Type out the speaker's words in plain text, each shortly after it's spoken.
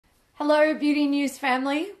Hello Beauty News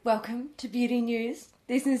family, welcome to Beauty News.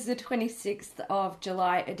 This is the 26th of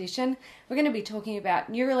July edition. We're going to be talking about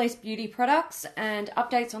new release beauty products and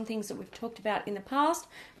updates on things that we've talked about in the past.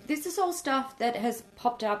 This is all stuff that has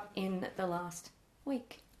popped up in the last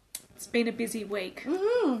week. It's been a busy week.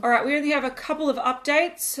 All right, we only have a couple of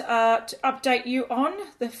updates to update you on.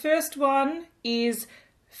 The first one is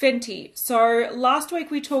Fenty. So last week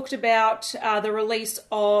we talked about the release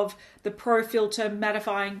of the Pro Filter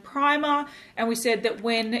Mattifying Primer, and we said that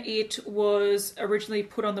when it was originally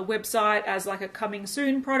put on the website as like a coming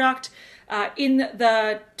soon product, in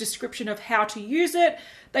the description of how to use it,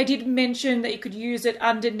 they did mention that you could use it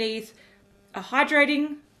underneath a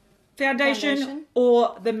hydrating foundation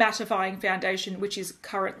or the mattifying foundation, which is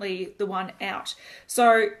currently the one out.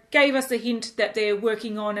 So gave us a hint that they're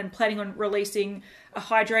working on and planning on releasing a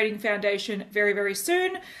hydrating foundation very, very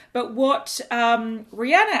soon. But what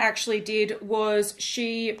Rihanna actually did was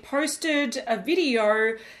she posted a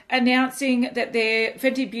video announcing that their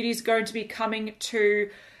Fenty Beauty is going to be coming to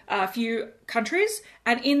a few countries,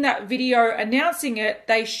 and in that video announcing it,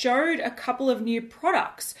 they showed a couple of new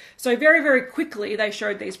products. So very, very quickly they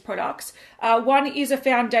showed these products. One is a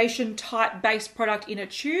foundation type base product in a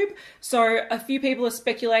tube. So a few people are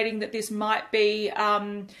speculating that this might be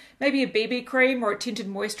maybe a BB cream or a tinted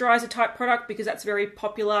moisturizer type product, because that's very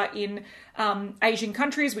popular in Asian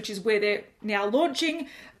countries, which is where they're now launching.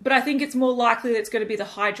 But I think it's more likely that it's going to be the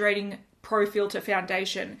hydrating Pro Filter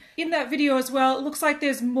foundation. In that video as well, it looks like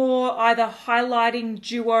there's more either highlighting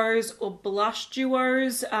duos or blush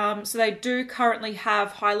duos. So they do currently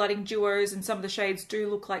have highlighting duos, and some of the shades do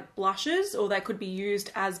look like blushes, or they could be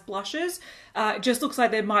used as blushes. It just looks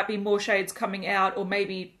like there might be more shades coming out, or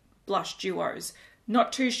maybe blush duos.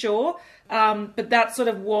 Not too sure, but that's sort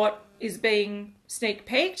of what is being sneak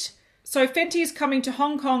peeked. So Fenty is coming to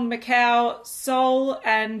Hong Kong, Macau, Seoul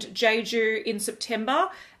and Jeju in September.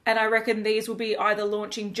 And I reckon these will be either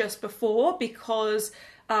launching just before, because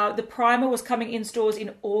the primer was coming in stores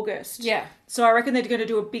in August. Yeah. So I reckon they're going to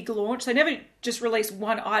do a big launch. They never just release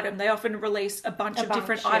one item. They often release a bunch of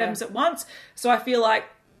different items at once. So I feel like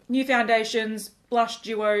new foundations, blush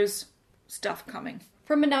duos, stuff coming.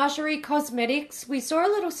 From Menagerie Cosmetics, we saw a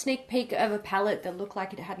little sneak peek of a palette that looked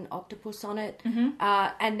like it had an octopus on it.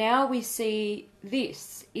 And now we see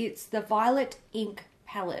this. It's the Violet Ink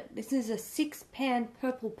palette. This is a 6-pan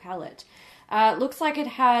purple palette. Looks like it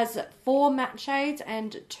has 4 matte shades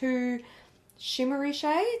and 2 shimmery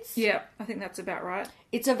shades. Yeah, I think that's about right.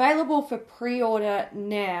 It's available for pre-order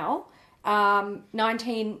now,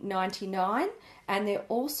 $19.99, and they're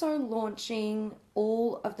also launching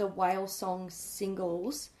all of the Whale Song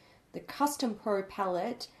singles, the Custom Pro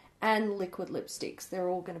palette, and liquid lipsticks. They're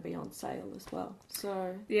all going to be on sale as well.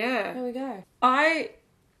 So yeah, there we go. I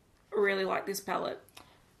really like this palette.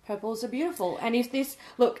 Purples are beautiful. And if this...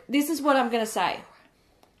 Look, this is what I'm going to say.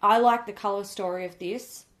 I like the colour story of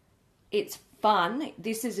this. It's fun.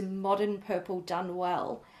 This is modern purple done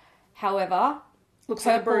well. However, looks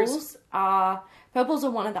like a bruise. Purples are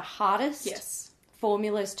one of the hardest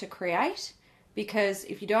formulas to create, because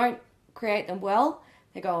if you don't create them well,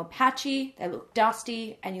 they go on patchy, they look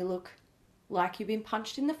dusty, and you look like you've been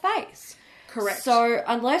punched in the face. Correct. So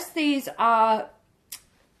unless these are...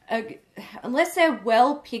 unless they're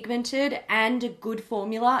well pigmented and a good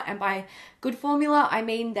formula, and by good formula I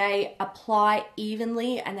mean they apply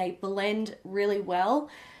evenly and they blend really well,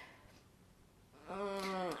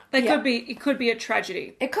 it could be a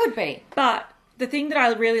tragedy. It could be. But the thing that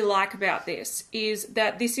I really like about this is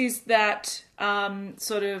that this is that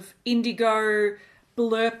sort of indigo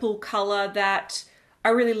blurple colour that I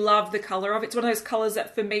really love the colour of. It's one of those colours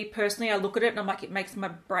that for me personally, I look at it and I'm like, it makes my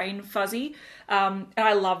brain fuzzy. And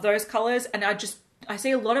I love those colours. And I see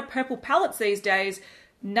a lot of purple palettes these days,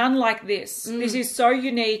 none like this. This is so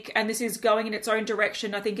unique, and this is going in its own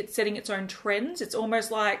direction. I think it's setting its own trends. It's almost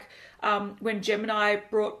like when Gemini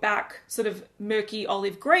brought back sort of murky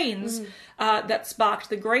olive greens that sparked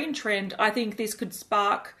the green trend. I think this could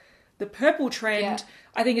spark the purple trend.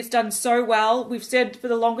 I think it's done so well. We've said for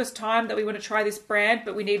the longest time that we want to try this brand,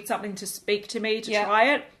 but we need something to speak to me to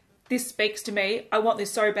try it. This speaks to me. I want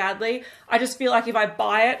this so badly. I just feel like if I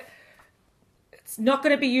buy it, it's not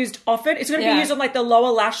going to be used often. It's going to be used on like the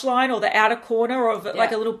lower lash line or the outer corner of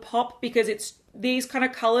like a little pop, because it's these kind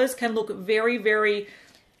of colours can look very, very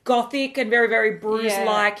gothic and very, very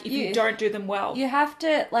bruise-like if you don't do them well. You have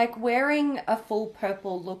to, like, wearing a full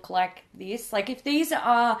purple look like this, like if these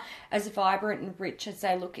are as vibrant and rich as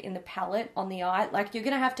they look in the palette on the eye, like you're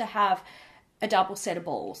going to have a double set of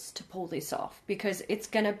balls to pull this off, because it's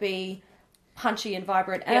going to be punchy and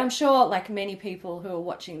vibrant. And I'm sure, like many people who are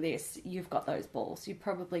watching this, you've got those balls. You've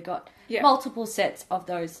probably got multiple sets of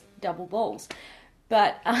those double balls.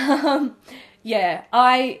 But, yeah,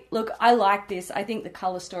 I like this. I think the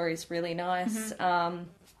colour story is really nice.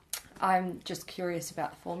 I'm just curious about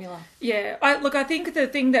the formula. Yeah, I think the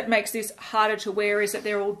thing that makes this harder to wear is that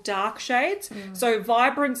they're all dark shades. So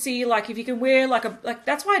vibrancy, like if you can wear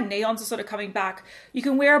that's why neons are sort of coming back. You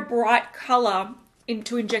can wear a bright colour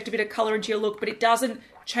to inject a bit of colour into your look, but it doesn't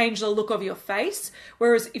change the look of your face.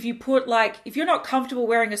 Whereas if you put if you're not comfortable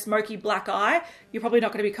wearing a smoky black eye, you're probably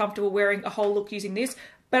not going to be comfortable wearing a whole look using this.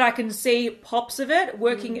 But I can see pops of it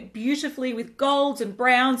working beautifully with golds and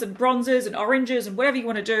browns and bronzes and oranges and whatever you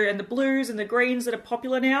want to do, and the blues and the greens that are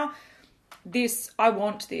popular now. I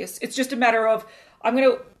want this. It's just a matter of, I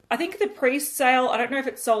think the pre-sale, I don't know if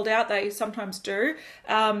it's sold out, they sometimes do.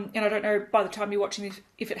 And I don't know by the time you're watching this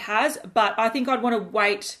if it has, but I think I'd want to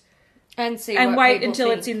wait and wait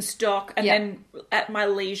until it's in stock and then at my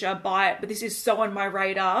leisure buy it. But this is so on my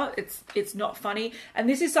radar. It's not funny. And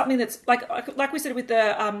this is something that's like we said with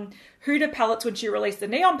the Huda palettes when she released the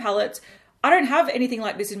neon palettes. I don't have anything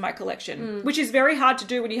like this in my collection, which is very hard to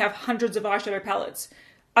do when you have hundreds of eyeshadow palettes.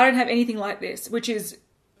 I don't have anything like this, which is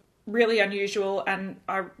really unusual and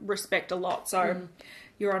I respect a lot. So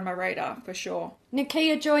you're on my radar for sure.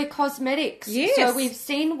 Nikkia Joy Cosmetics. Yes. So we've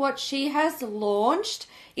seen what she has launched.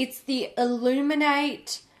 It's the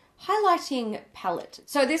Illuminate highlighting palette.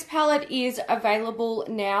 So this palette is available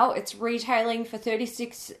now. It's retailing for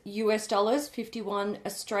 $36 US, 51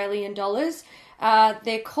 Australian dollars.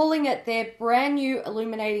 They're calling it their brand new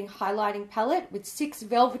illuminating highlighting palette with 6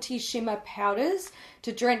 velvety shimmer powders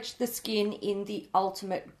to drench the skin in the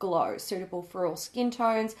ultimate glow. Suitable for all skin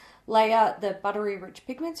tones. Layer the buttery rich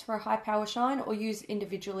pigments for a high power shine or use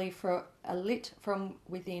individually for a lit from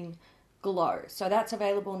within glow. So that's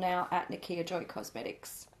available now at Nikkia Joy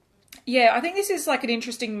Cosmetics. Yeah, I think this is like an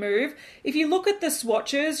interesting move. If you look at the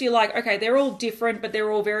swatches, you're like, okay, they're all different, but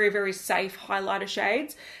they're all very, very safe highlighter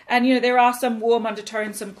shades. And, there are some warm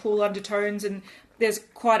undertones, some cool undertones, and there's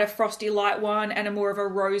quite a frosty light one and a more of a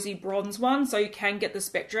rosy bronze one, so you can get the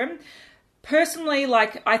spectrum. Personally,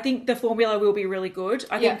 I think the formula will be really good.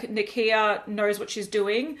 I think Nikkia knows what she's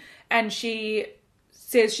doing, and she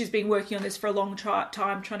says she's been working on this for a long time,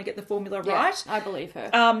 trying to get the formula right. I believe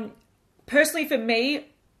her. Personally, for me,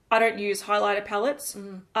 I don't use highlighter palettes.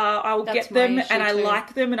 I'll get them and I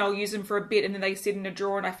like them and I'll use them for a bit and then they sit in a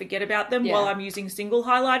drawer and I forget about them while I'm using single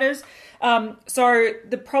highlighters. So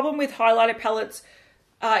the problem with highlighter palettes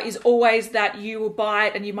is always that you will buy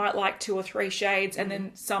it and you might like 2 or 3 shades and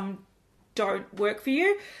then some don't work for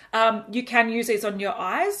you. You can use these on your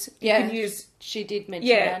eyes. She did mention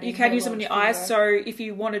that. You can use them on your eyes. So if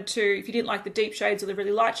you wanted to, if you didn't like the deep shades or the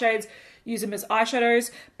really light shades, use them as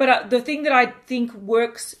eyeshadows. But the thing that I think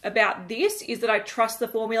works about this is that I trust the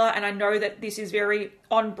formula and I know that this is very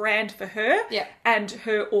on brand for her and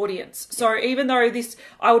her audience. So even though this,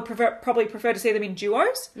 I would probably prefer to see them in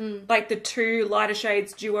duos, like the 2 lighter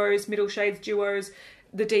shades duos, middle shades duos,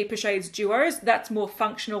 the deeper shades duos. That's more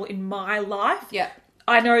functional in my life. Yeah.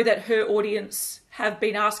 I know that her audience have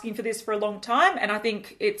been asking for this for a long time and I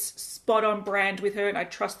think it's spot on brand with her and I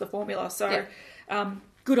trust the formula. So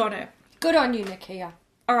good on her. Good on you, Nikkia.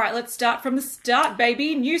 All right, let's start from the start,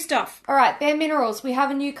 baby. New stuff. All right, Bare Minerals. We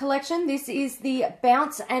have a new collection. This is the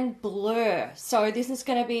Bounce and Blur. So this is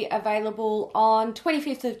going to be available on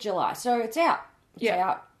 25th of July. So it's out. It's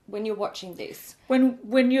out when you're watching this. When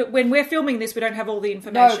we're filming this, we don't have all the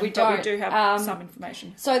information. No, we don't. But we do have some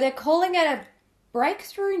information. So they're calling it a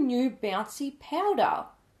breakthrough new bouncy powder.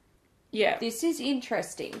 Yeah. This is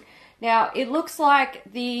interesting. Now, it looks like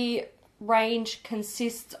the range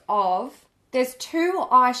consists of, there's 2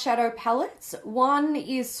 eyeshadow palettes. One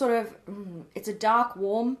is sort of, it's a dark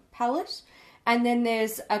warm palette. And then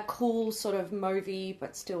there's a cool sort of mauvey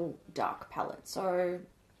but still dark palette. So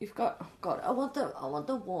you've got, oh God, I want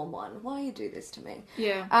the warm one. Why you do this to me?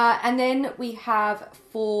 Yeah. And then we have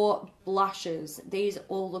 4 blushes. These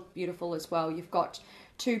all look beautiful as well. You've got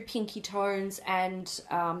 2 pinky tones and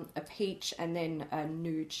a peach and then a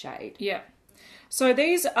nude shade. Yeah. So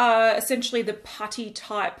these are essentially the putty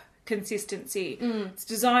type consistency. It's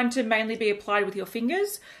designed to mainly be applied with your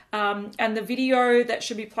fingers. And the video that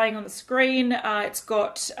should be playing on the screen, it's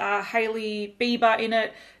got Hailey Bieber in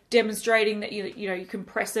it, demonstrating that you can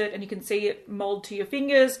press it and you can see it mold to your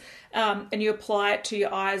fingers, and you apply it to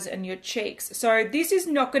your eyes and your cheeks. So this is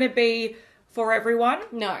not going to be for everyone.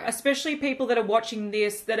 No. Especially people that are watching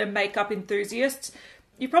this that are makeup enthusiasts.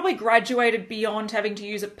 You probably graduated beyond having to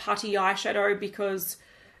use a putty eyeshadow because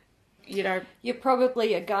you know... You're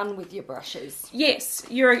probably a gun with your brushes. Yes,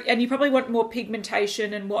 and you probably want more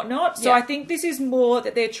pigmentation and whatnot. So I think this is more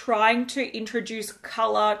that they're trying to introduce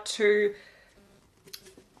colour to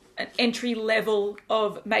an entry level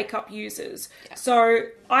of makeup users. Yeah. So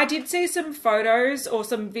I did see some photos or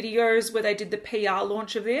some videos where they did the PR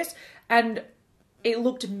launch of this, and it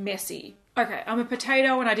looked messy. Okay, I'm a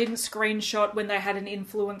potato, and I didn't screenshot when they had an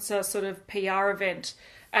influencer sort of PR event,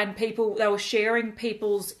 and they were sharing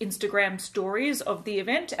people's Instagram stories of the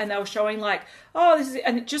event, and they were showing like, oh, this is,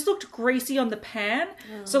 and it just looked greasy on the pan.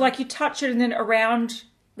 So like you touch it, and then around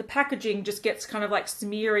the packaging just gets kind of like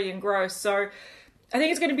smeary and gross. So I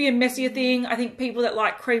think it's going to be a messier thing. I think people that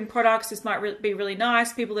like cream products, this might be really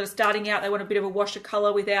nice. People that are starting out, they want a bit of a wash of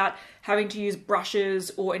colour without having to use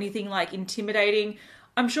brushes or anything like intimidating.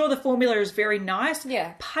 I'm sure the formula is very nice.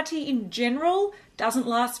 Yeah. Putty in general doesn't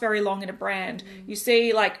last very long in a brand. You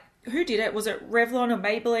see, like, who did it? Was it Revlon or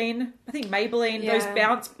Maybelline? I think Maybelline, those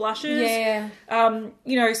bounce blushes. Yeah.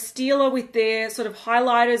 You know, Stila with their sort of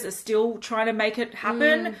highlighters are still trying to make it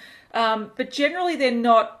happen. But generally they're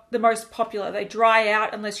not the most popular. They dry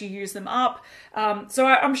out unless you use them up. So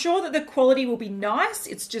I'm sure that the quality will be nice.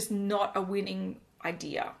 It's just not a winning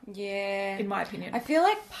idea. Yeah. In my opinion. I feel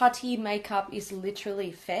like putty makeup is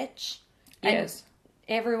literally fetch. Yes.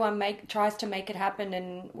 And everyone tries to make it happen,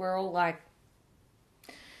 and we're all like,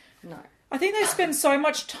 no. I think they spend so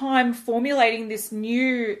much time formulating this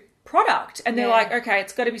new product, and they're like, okay,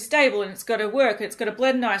 it's got to be stable, and it's got to work, and it's got to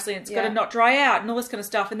blend nicely, and it's got to not dry out, and all this kind of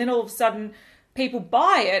stuff. And then all of a sudden people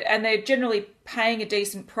buy it, and they're generally paying a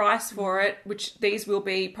decent price for it, which these will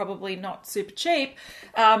be probably not super cheap.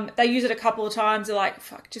 They use it a couple of times. They're like,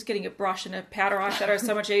 fuck, just getting a brush and a powder eyeshadow is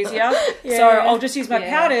so much easier. So I'll just use my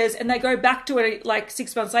powders, and they go back to it like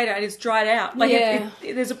 6 months later, and it's dried out. Like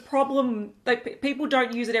there's a problem. Like, people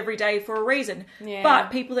don't use it every day for a reason.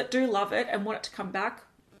 But people that do love it and want it to come back,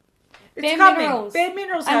 it's coming. Bare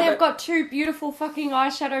Minerals have and they've it. got 2 beautiful fucking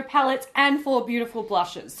eyeshadow palettes and 4 beautiful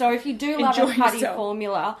blushes. So if you do love a putty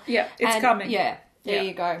formula... Yeah, it's coming. Yeah, there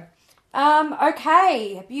you go.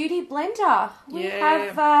 Okay, Beauty Blender. We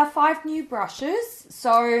have 5 new brushes.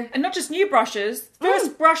 So... And not just new brushes,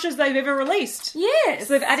 first brushes they've ever released. Yes.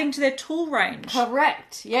 So they're adding to their tool range.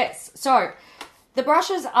 Correct, yes. So the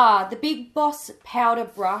brushes are the Big Boss Powder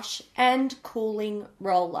Brush and Cooling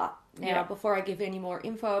Roller. Now, before I give any more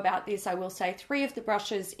info about this, I will say 3 of the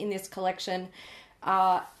brushes in this collection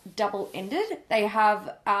are double-ended. They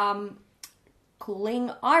have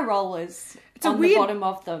cooling eye rollers on the bottom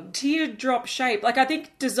of them. Teardrop shape. Like, I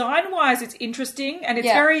think design-wise it's interesting, and it's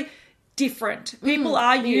very different. People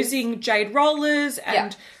are using jade rollers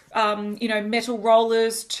and, you know, metal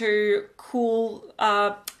rollers to cool...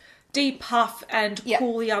 depuff and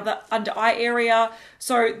cool the other under eye area.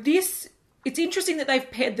 So this... It's interesting that they've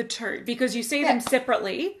paired the 2, because you see them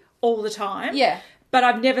separately all the time. Yeah. But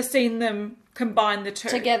I've never seen them combine the 2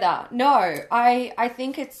 together. No, I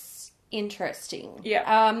think it's interesting.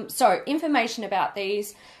 Yeah. So information about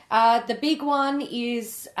these. The big one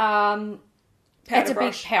is it's a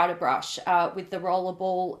big powder brush with the roller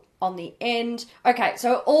ball on the end. Okay,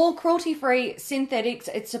 so all cruelty-free synthetics.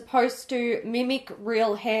 It's supposed to mimic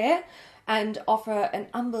real hair and offer an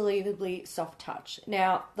unbelievably soft touch.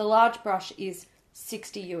 Now, the large brush is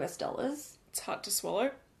 $60. It's hard to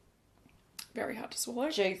swallow. Very hard to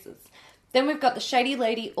swallow. Jesus. Then we've got the Shady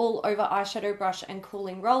Lady All Over Eyeshadow Brush and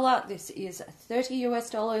Cooling Roller. This is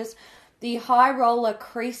 $30. The High Roller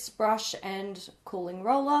Crease Brush and Cooling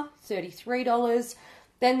Roller, $33.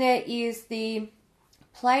 Then there is the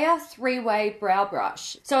Player 3-Way Brow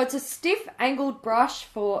Brush. So it's a stiff angled brush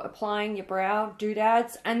for applying your brow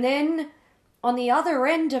doodads. And then on the other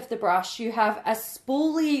end of the brush, you have a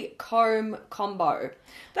spoolie comb combo.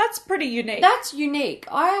 That's pretty unique. That's unique.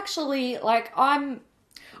 I actually,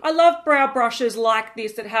 I love brow brushes like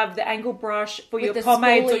this that have the angle brush for your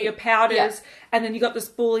pomades or your powders, and then you got the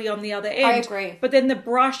spoolie on the other end. I agree. But then the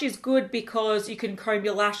brush is good because you can comb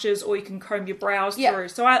your lashes or you can comb your brows through.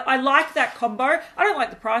 So I like that combo. I don't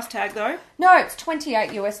like the price tag though. No, it's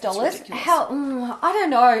 $28. Hell, I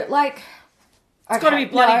don't know. Like, it's got to be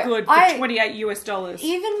bloody good for $28.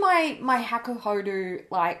 Even my Chikuhodo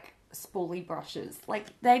spoolie brushes,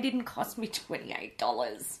 they didn't cost me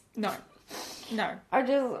 $28. No. I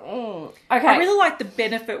just... Okay. I really like the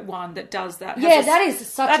Benefit one that does that. That is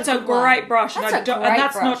such a good one. Great brush. That's and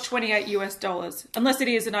that's not $28. Unless it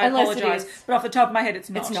is, and I apologise. But off the top of my head, it's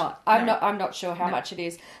not. It's not. I'm not sure how much it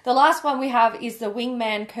is. The last one we have is the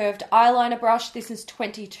Wingman Curved Eyeliner Brush. This is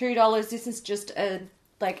 $22. This is just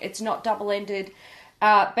it's not double-ended.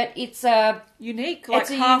 But it's a... Unique, half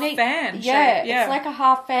fan. Yeah, it's like a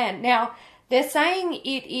half fan. Now... They're saying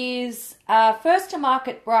it is a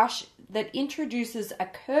first-to-market brush that introduces a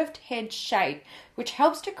curved head shape, which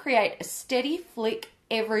helps to create a steady flick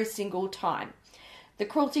every single time. The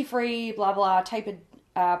cruelty-free, blah, blah, tapered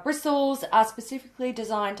bristles are specifically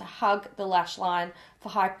designed to hug the lash line for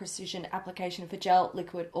high-precision application for gel,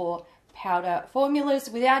 liquid, or powder formulas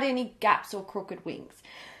without any gaps or crooked wings.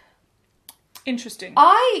 Interesting.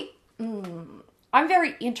 I'm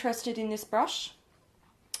very interested in this brush.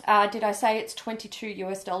 Did I say it's $22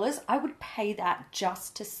 US? I would pay that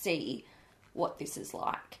just to see what this is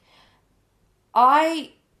like.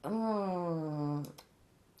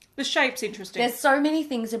 The shape's interesting. There's so many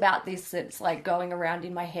things about this that's like going around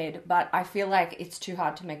in my head, but I feel like it's too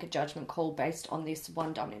hard to make a judgment call based on this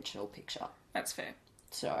one-dimensional picture. That's fair.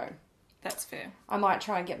 So that's fair. I might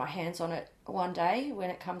try and get my hands on it one day when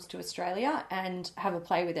it comes to Australia and have a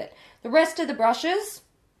play with it. The rest of the brushes,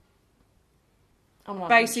 I'm not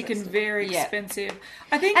basic interested. And very expensive.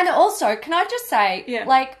 I think. And also, can I just say, Yeah.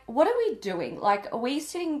 like, what are we doing? Like, are we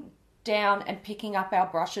sitting down and picking up our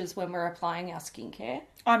brushes when we're applying our skincare?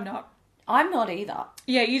 I'm not. I'm not either.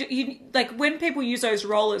 Yeah, you like when people use those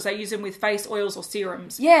rollers, they use them with face oils or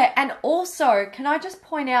serums. Yeah, and also, can I just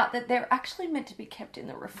point out that they're actually meant to be kept in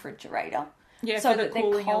the refrigerator? Yeah, so for the that they're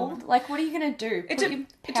cooling cold. element. Like, what are you going to do? It Put your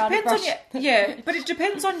depends powder on brush- your but it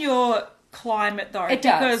depends on your climate though. It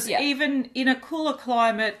does, because yeah. even in a cooler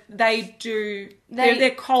climate, they're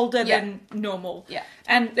colder than normal. Yeah,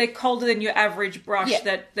 and they're colder than your average brush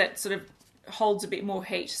that sort of holds a bit more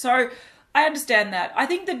heat. So I understand that. I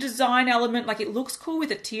think the design element, like it looks cool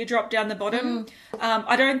with a teardrop down the bottom.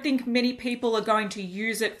 I don't think many people are going to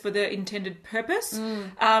use it for the intended purpose,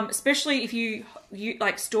 especially if you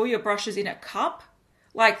like store your brushes in a cup.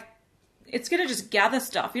 Like, it's going to just gather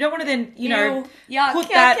stuff. You don't want to then, put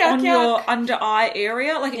that on your under eye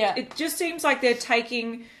area. Like, it just seems like they're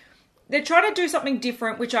trying to do something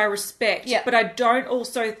different, which I respect. Yeah. But I don't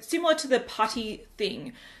also, similar to the putty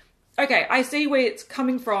thing. Okay, I see where it's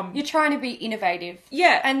coming from. You're trying to be innovative.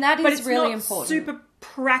 Yeah. And that but is it's really not important. super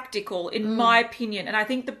practical, in my opinion. And I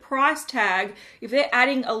think the price tag, if they're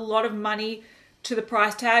adding a lot of money to the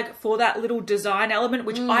price tag for that little design element,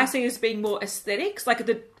 which I see as being more aesthetics, like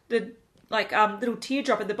the little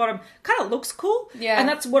teardrop at the bottom kind of looks cool. Yeah. And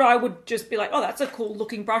that's what I would just be like, oh, that's a cool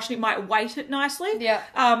looking brush, and it might weight it nicely. Yeah.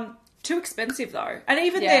 Too expensive though. And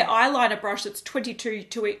even their eyeliner brush that's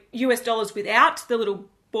 $22 US without the little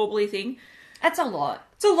bauble thing. That's a lot.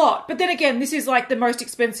 It's a lot. But then again, this is like the most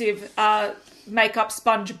expensive makeup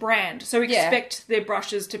sponge brand. So expect their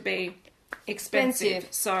brushes to be expensive.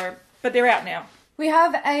 So, but they're out now. We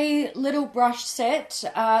have a little brush set.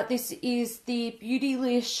 This is the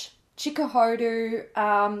Beautylish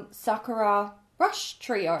Chikuhodo Sakura brush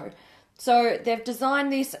trio. So they've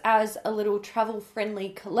designed this as a little travel-friendly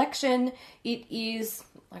collection. It is,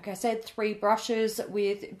 like I said, 3 brushes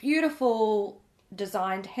with beautiful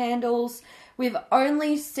designed handles. We've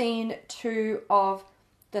only seen 2 of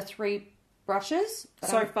the 3 brushes.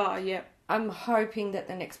 So far, yeah. I'm hoping that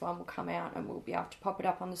the next one will come out and we'll be able to pop it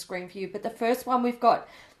up on the screen for you. But the first one we've got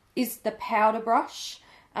is the powder brush.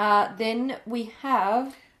 Then we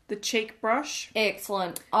have the cheek brush.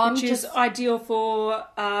 Excellent. Which is ideal for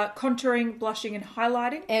contouring, blushing and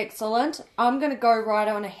highlighting. Excellent. I'm going to go right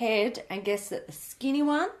on ahead and guess that the skinny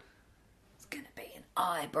one is going to be an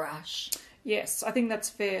eye brush. Yes, I think that's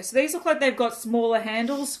fair. So these look like they've got smaller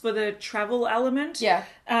handles for the travel element. Yeah.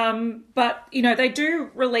 But, they do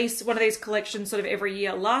release one of these collections sort of every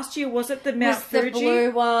year. Last year, was it the Mount Fuji? The blue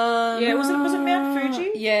one. Yeah, was it Mount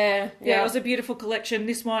Fuji? Yeah. Yeah, it was a beautiful collection.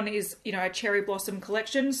 This one is, a cherry blossom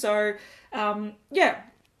collection. So,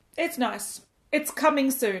 it's nice. It's coming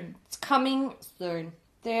soon. It's coming soon.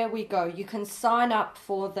 There we go. You can sign up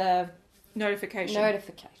for the notification.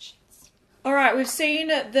 All right, we've seen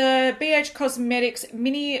the BH Cosmetics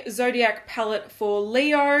Mini Zodiac palette for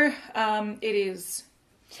Leo. It's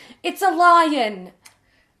a lion.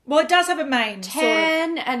 Well, it does have a mane.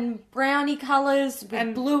 Tan and browny colours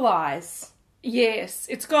with blue eyes. Yes,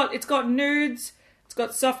 it's got nudes, it's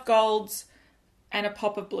got soft golds, and a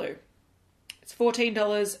pop of blue. It's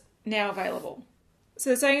 $14 now available. So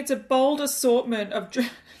they're saying it's a bold assortment of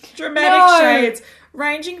dramatic shades,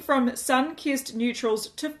 ranging from sun-kissed neutrals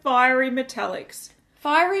to fiery metallics.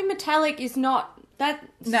 Fiery metallic is not...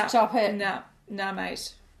 Stop it. Nah,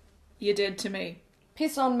 mate. You're dead to me.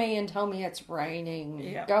 Piss on me and tell me it's raining.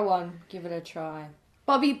 Yeah. Go on, give it a try.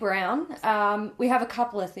 Bobbi Brown, we have a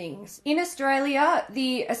couple of things. In Australia,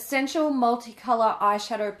 the Essential Multicolour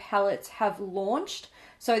eyeshadow palettes have launched.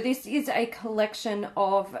 So this is a collection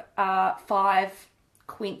of 5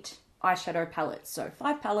 quint eyeshadow palettes. So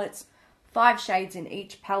 5 palettes, 5 shades in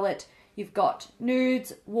each palette. You've got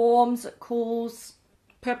nudes, warms, cools,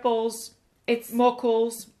 Purples, it's more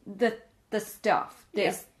cools. the stuff.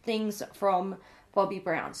 There's things from Bobbi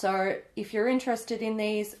Brown. So if you're interested in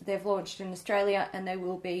these, they've launched in Australia and they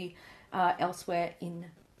will be elsewhere in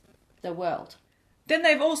the world. Then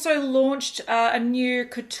they've also launched a new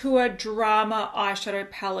Couture Drama eyeshadow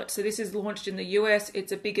palette. So this is launched in the US.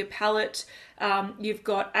 It's a bigger palette. You've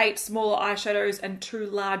got 8 smaller eyeshadows and 2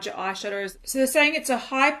 larger eyeshadows. So they're saying it's a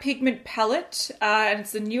high pigment palette and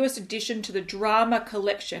it's the newest addition to the Drama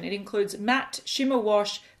collection. It includes matte, shimmer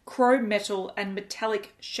wash, chrome metal and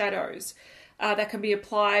metallic shadows that can be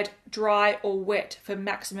applied dry or wet for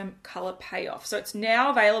maximum colour payoff. So it's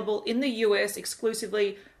now available in the US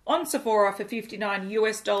exclusively on Sephora for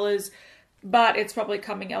 $59 but it's probably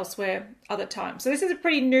coming elsewhere other times. So this is a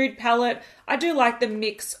pretty nude palette. I do like the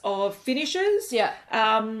mix of finishes. Yeah.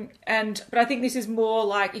 But I think this is more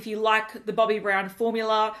like if you like the Bobbi Brown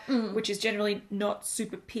formula, which is generally not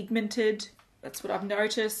super pigmented. That's what I've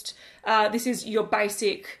noticed. This is your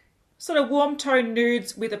basic sort of warm tone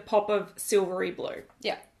nudes with a pop of silvery blue.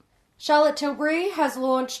 Yeah. Charlotte Tilbury has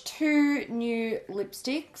launched 2 new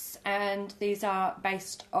lipsticks, and these are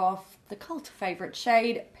based off the cult favourite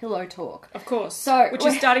shade, Pillow Talk. Of course. So, which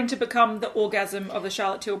is starting to become the orgasm of the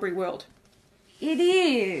Charlotte Tilbury world. It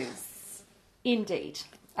is. Indeed.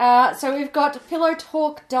 So we've got Pillow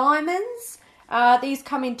Talk Diamonds. These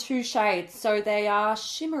come in 2 shades, so they are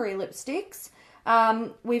shimmery lipsticks.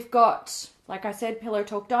 We've got, like I said, Pillow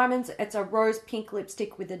Talk Diamonds. It's a rose pink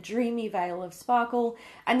lipstick with a dreamy veil of sparkle.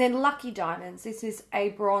 And then Lucky Diamonds. This is a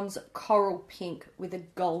bronze coral pink with a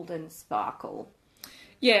golden sparkle.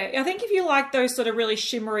 Yeah, I think if you like those sort of really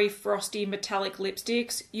shimmery, frosty, metallic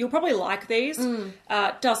lipsticks, you'll probably like these.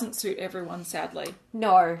 Doesn't suit everyone, sadly.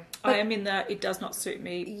 No. I am in the it does not suit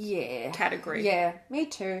me category. Yeah, me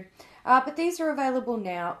too. But these are available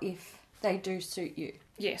now if they do suit you.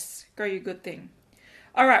 Yes, go you good thing.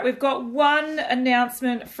 All right, we've got one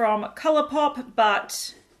announcement from Colourpop,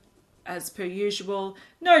 but as per usual,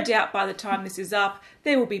 no doubt by the time this is up,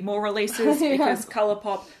 there will be more releases because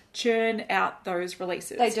Colourpop churn out those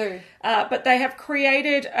releases. They do. But they have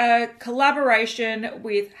created a collaboration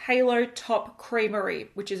with Halo Top Creamery,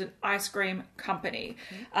 which is an ice cream company.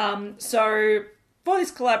 So for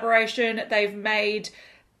this collaboration, they've made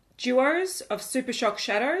duos of Super Shock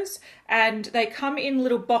shadows, and they come in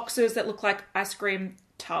little boxes that look like ice cream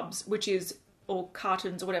tubs, or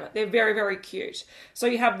cartons or whatever. They're very, very cute. So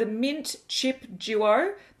you have the mint chip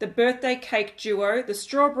duo, the birthday cake duo, the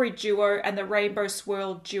strawberry duo, and the rainbow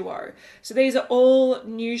swirl duo. So these are all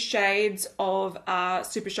new shades of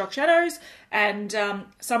Super Shock shadows, and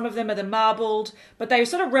some of them are the marbled, but they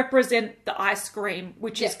sort of represent the ice cream,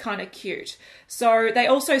 which is kind of cute. So they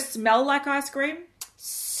also smell like ice cream.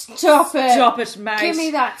 Stop it. Stop it, mate. Give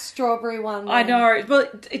me that strawberry one. Then. I know. Well,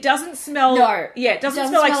 it doesn't smell... No. Yeah, it doesn't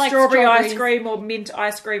smell like strawberry ice cream or mint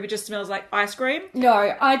ice cream. It just smells like ice cream.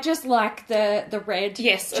 No, I just like the red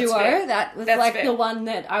duo. Fair. That was That's fair. the one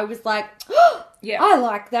that I was like, oh, yeah, I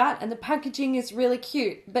like that. And the packaging is really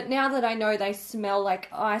cute. But now that I know they smell like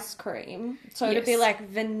ice cream, so it'd be like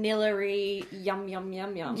vanilla-y, yum, yum,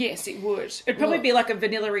 yum, yum. Yes, it would. It'd probably be like a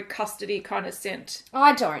vanilla-y, custardy kind of scent.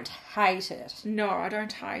 I don't hate it. No, I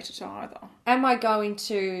don't hate it either. Am I going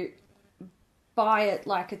to buy it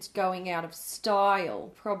like it's going out of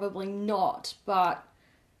style? Probably not, but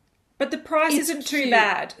the price isn't too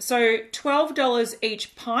bad. So $12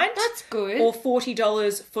 each pint. That's good. Or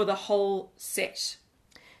 $40 for the whole set.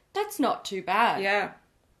 That's not too bad. Yeah.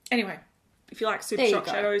 Anyway, if you like Super Shock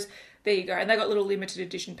shadows, there you go. And they got little limited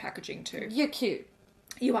edition packaging too. You're cute.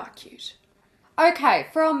 You are cute. Okay,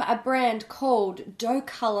 from a brand called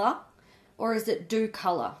Docolor, or is it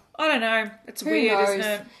Docolor? I don't know. It's weird, knows?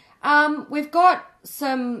 isn't it? We've got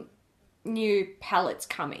some new palettes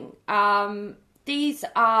coming. These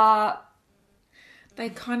are... They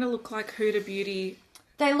kind of look like Huda Beauty.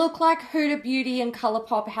 They look like Huda Beauty and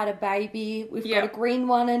Colourpop had a baby. We've got a green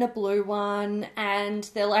one and a blue one. And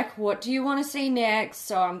they're like, what do you want to see next?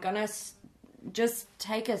 So I'm going to just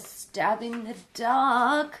take a stab in the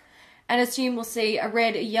dark and assume we'll see a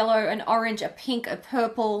red, a yellow, an orange, a pink, a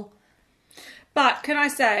purple... But can I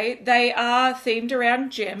say, they are themed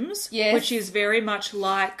around gems, which is very much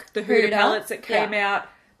like the Huda palettes that came out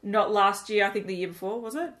not last year, I think the year before,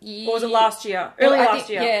 was it? Or was it last year? Early last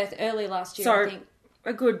year. Yeah, early last year, so, I think.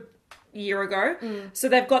 A good year ago. So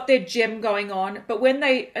they've got their gem going on. But when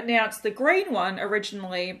they announced the green one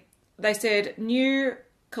originally, they said new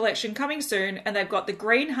collection coming soon, and they've got the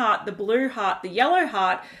green heart, the blue heart, the yellow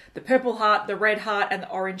heart, the purple heart, the red heart, and the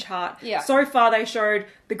orange heart. Yeah. So far they showed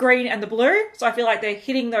the green and the blue, so I feel like they're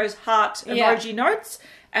hitting those heart emoji notes,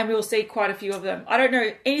 and we'll see quite a few of them. I don't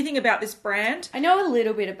know anything about this brand. I know a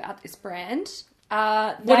little bit about this brand.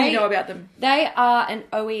 What do you know about them? They are an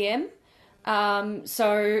OEM.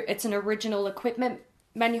 So it's an original equipment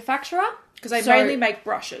manufacturer. Because they mainly make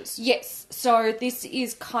brushes. Yes. So this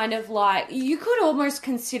is kind of like, you could almost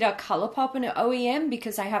consider Colourpop an OEM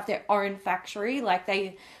because they have their own factory. Like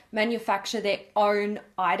they manufacture their own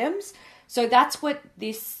items. So that's what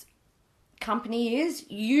this company is.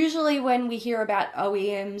 Usually when we hear about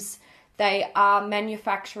OEMs, they are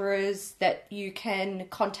manufacturers that you can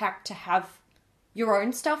contact to have your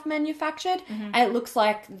own stuff manufactured. And it looks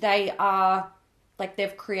like they are, like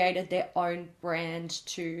they've created their own brand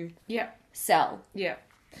to sell. Yeah.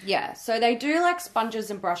 Yeah. So they do like sponges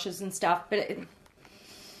and brushes and stuff, but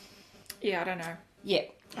yeah, I don't know. Yeah.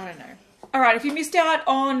 I don't know. All right, if you missed out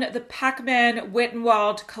on the Pac Man Wet n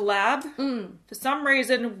Wild collab, for some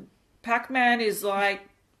reason, Pac Man is like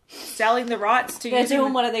selling the rights to They're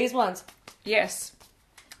doing one of these ones. Yes.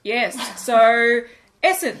 So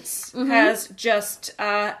Essence has just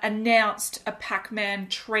announced a Pac Man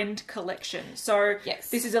trend collection. So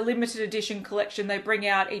this is a limited edition collection. They bring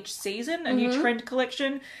out each season a new trend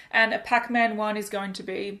collection, and a Pac Man one is going to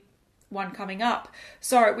be one coming up.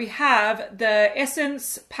 So we have the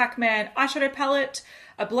Essence Pac Man eyeshadow palette,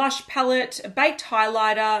 a blush palette, a baked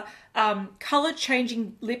highlighter, color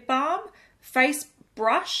changing lip balm, face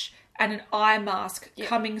brush, and an eye mask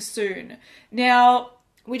coming soon. Now,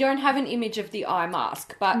 we don't have an image of the eye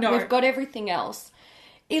mask, but we've got everything else.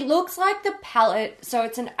 It looks like the palette, so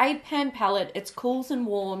it's an 8-pan palette. It's cools and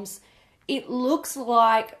warms. It looks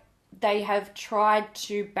like they have tried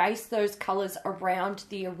to base those colours around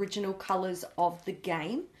the original colours of the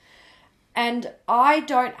game. And I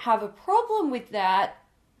don't have a problem with that,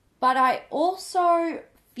 but I also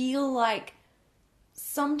feel like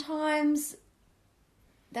sometimes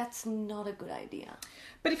that's not a good idea.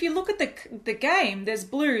 But if you look at the game, there's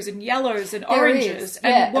blues and yellows and oranges.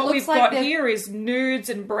 Yeah, and what we've got here is nudes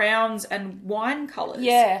and browns and wine colours.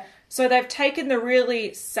 Yeah. So they've taken the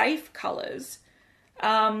really safe colours,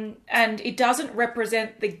 and it doesn't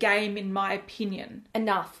represent the game, in my opinion.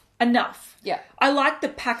 Enough. Yeah. I like the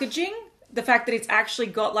packaging. The fact that it's actually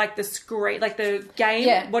got like the screen, like the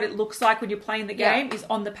game, what it looks like when you're playing the game is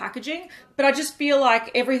on the packaging. But I just feel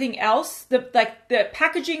like everything else, the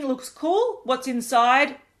packaging looks cool. What's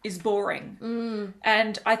inside is boring.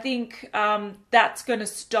 And I think that's going to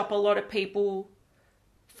stop a lot of people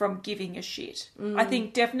from giving a shit. I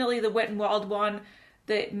think definitely the Wet n Wild one,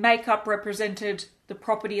 the makeup represented the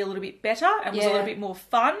property a little bit better and was a little bit more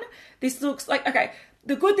fun. This looks like, okay,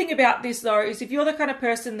 the good thing about this, though, is if you're the kind of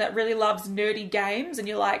person that really loves nerdy games and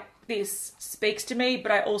you're like, this speaks to me,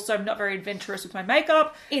 but I also am not very adventurous with my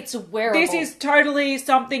makeup. It's wearable. This is totally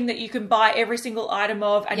something that you can buy every single item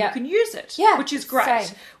of and you can use it, which is great.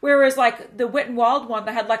 Same. Whereas, like, the Wet n Wild one,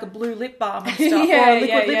 they had, like, a blue lip balm and stuff, or a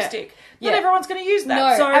liquid lipstick. Not everyone's going to use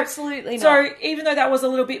that. No, absolutely not. So even though that was a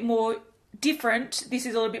little bit more different, this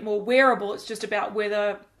is a little bit more wearable. It's just about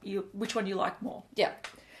which one you like more. Yeah.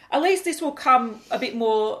 At least this will come a bit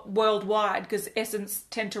more worldwide because Essence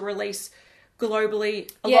tend to release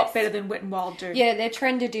globally a lot better than Wet n Wild do. Yeah, their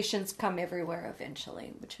trend editions come everywhere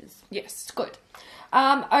eventually, which is good.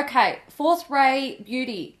 Okay, fourth Ray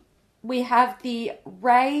Beauty. We have the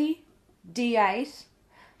Raydiate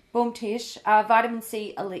Boom Tish Vitamin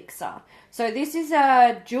C Elixir. So this is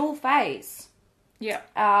a dual phase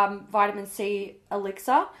vitamin C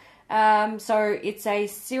elixir. So it's a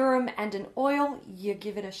serum and an oil. You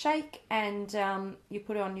give it a shake and you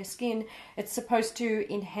put it on your skin. It's supposed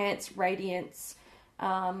to enhance radiance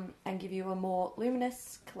and give you a more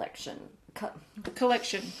luminous collection.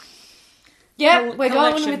 Collection. Yeah, we're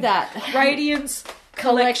going with that. Radiance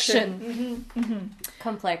collection.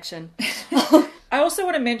 Complexion. I also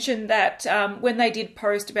want to mention that when they did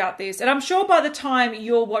post about this, and I'm sure by the time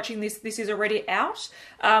you're watching this, this is already out.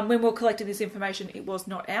 When we're collecting this information, it was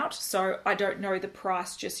not out, so I don't know the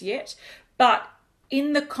price just yet. But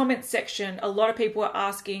in the comments section, a lot of people are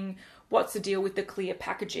asking what's the deal with the clear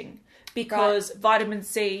packaging, because vitamin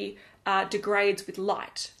C degrades with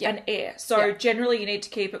light and air. So generally you need to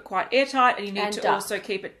keep it quite airtight, and you need to also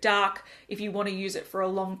keep it dark if you want to use it for a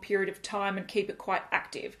long period of time and keep it quite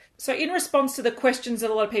active. So in response to the questions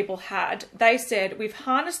that a lot of people had, they said, we've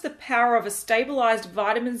harnessed the power of a stabilized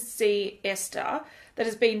vitamin C ester that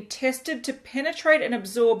has been tested to penetrate and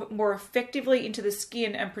absorb more effectively into the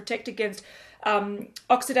skin and protect against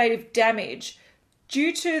oxidative damage.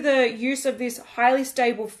 Due to the use of this highly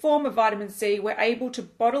stable form of vitamin C, we're able to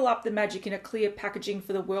bottle up the magic in a clear packaging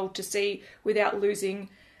for the world to see without losing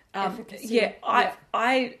efficacy. I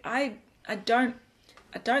don't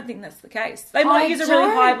I don't think that's the case. They might use a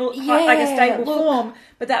really like a stable form,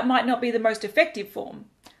 but that might not be the most effective form.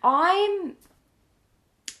 I'm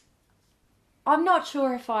not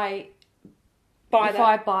sure if I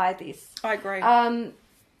buy this. I agree.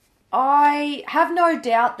 I have no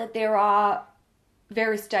doubt that there are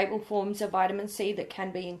very stable forms of vitamin C that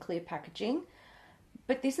can be in clear packaging,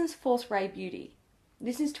 but this is Fourth Ray Beauty.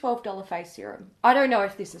 This is $12 face serum. I don't know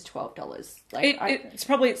if this is $12. It's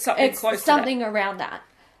probably something close to that. Something around that.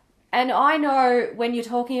 And I know when you're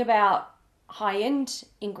talking about high-end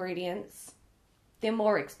ingredients, they're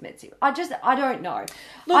more expensive. I don't know.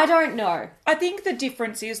 Look, I don't know. I think the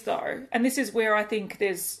difference is, though, and this is where I think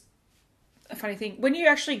there's a funny thing. When you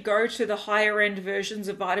actually go to the higher-end versions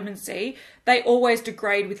of vitamin C, they always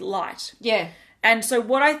degrade with light. Yeah. And so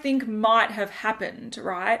what I think might have happened,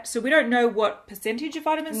 right? So we don't know what percentage of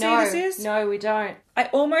vitamin C this is. No, we don't. I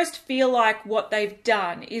almost feel like what they've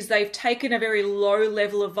done is they've taken a very low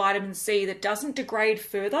level of vitamin C that doesn't degrade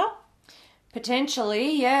further.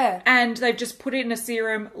 Potentially, yeah. And they've just put it in a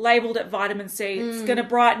serum, labelled it vitamin C. It's going to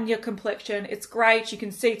brighten your complexion. It's great. You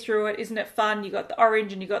can see through it. Isn't it fun? You got the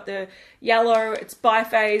orange and you got the yellow. It's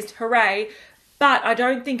biphased. Hooray. But I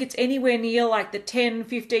don't think it's anywhere near like the 10,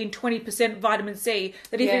 15, 20% vitamin C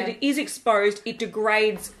that if it is exposed, it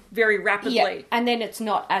degrades very rapidly. Yeah, and then it's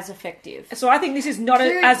not as effective. So I think this is not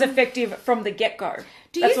as effective from the get-go.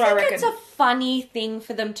 Do you think it's a funny thing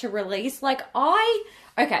for them to release? Like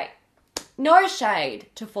okay, no shade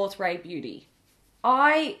to Fourth Ray Beauty.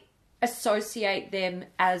 I associate them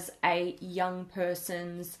as a young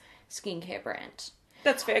person's skincare brand.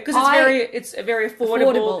 That's fair, because it's very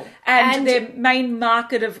affordable. And their main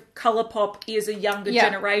market of Colourpop is a younger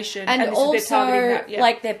generation. And also, they're targeting that,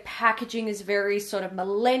 like, their packaging is very sort of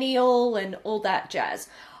millennial and all that jazz.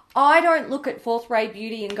 I don't look at Fourth Ray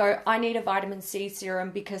Beauty and go, I need a vitamin C serum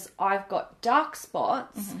because I've got dark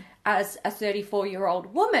spots as a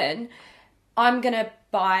 34-year-old woman. I'm going to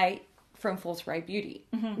buy from Fourth Ray Beauty.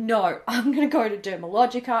 No, I'm going to go to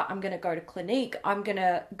Dermalogica. I'm going to go to Clinique. I'm going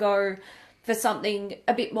to go for something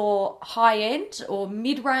a bit more high-end or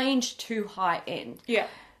mid-range to high-end. Yeah.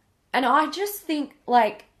 And I just think,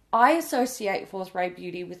 like, I associate Fourth Ray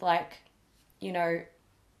Beauty with, like, you know,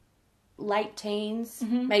 late teens,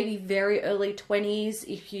 maybe very early 20s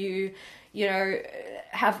if you know,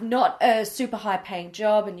 have not a super high-paying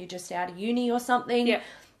job and you're just out of uni or something. Yeah.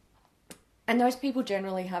 And those people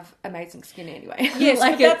generally have amazing skin anyway. Yes,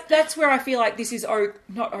 like that's where I feel like this is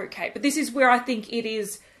not okay, but this is where I think it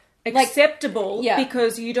is acceptable,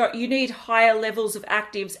 because you need higher levels of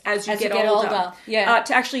actives as you get older.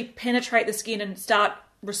 To actually penetrate the skin and start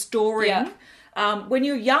restoring. When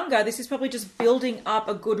you're younger, this is probably just building up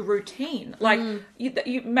a good routine. Like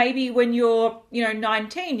you maybe when you're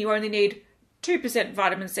 19, you only need 2%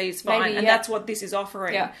 vitamin C is fine, and that's what this is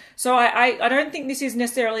offering. So I don't think this is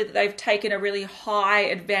necessarily that they've taken a really high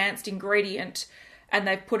advanced ingredient and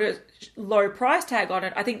they've put a low price tag on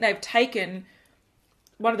it. I think they've taken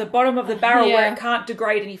one of the bottom of the barrel where it can't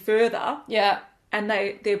degrade any further. Yeah. And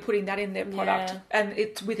they're putting that in their product. And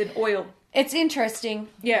it's with an oil. It's interesting.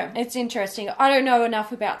 Yeah. It's interesting. I don't know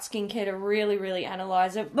enough about skincare to really, really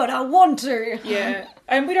analyse it, but I want to. Yeah.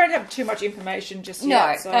 And we don't have too much information just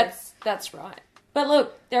yet. No, that's right. But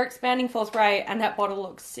look, they're expanding Fourth Ray and that bottle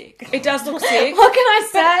looks sick. It does look sick. What can I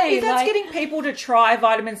say? But that's getting people to try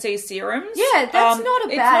vitamin C serums. Yeah, that's not a bad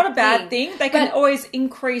thing. It's not a bad thing. They can always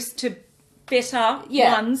increase to better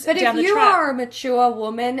ones but down the track. But if you are a mature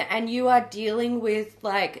woman and you are dealing with,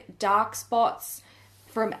 like, dark spots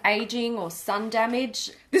from aging or sun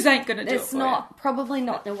damage, this ain't going to do it for you. Probably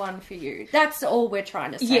not the one for you. That's all we're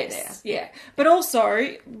trying to say there. Yeah. But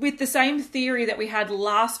also, with the same theory that we had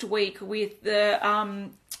last week with the,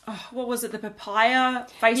 what was it, the papaya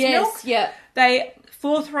face milk? Yeah.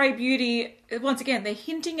 Fourth Ray Beauty, once again, they're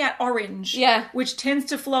hinting at orange, which tends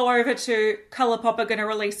to flow over to Colourpop are going to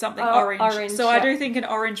release something orange. So I do think an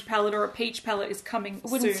orange palette or a peach palette is coming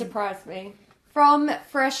soon. Wouldn't surprise me. From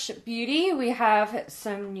Fresh Beauty, we have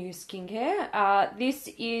some new skincare. This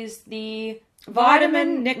is the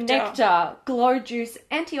Vitamin Nectar Glow Juice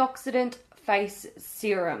Antioxidant Face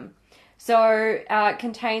Serum. So, it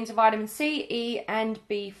contains vitamin C, E, and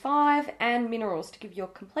B5 and minerals to give your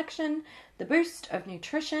complexion the boost of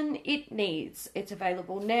nutrition it needs. It's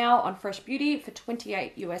available now on Fresh Beauty for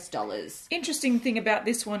 $28 US. Interesting thing about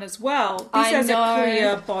this one as well. This has a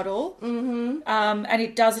clear bottle, and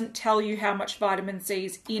it doesn't tell you how much vitamin C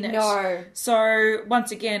is in it. No. So,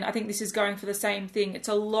 once again, I think this is going for the same thing. It's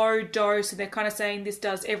a low dose, and they're kind of saying this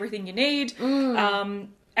does everything you need.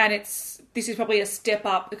 And it's this is probably a step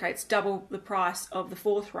up. Okay, it's double the price of the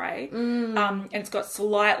fourth Ray. And it's got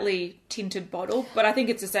slightly tinted bottle, but I think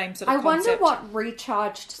it's the same sort of concept. I wonder what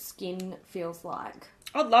recharged skin feels like.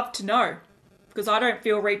 I'd love to know, because I don't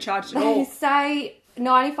feel recharged at They all. say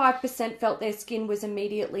 95% felt their skin was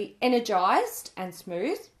immediately energized and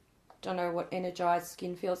smooth. Don't know what energized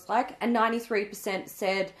skin feels like. And 93%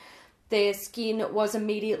 said their skin was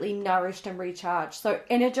immediately nourished and recharged. So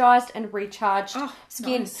energized and recharged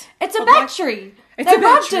skin. Nice. It's a battery. They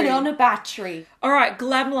rubbed it on a battery. All right,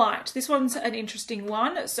 Glam Light. This one's an interesting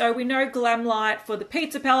one. So we know Glam Light for the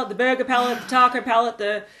pizza palette, the burger palette, the taco palette,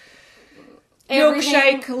 the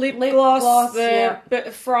milkshake, lip gloss,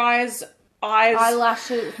 the fries, eyes.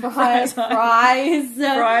 Eyelashes, fries.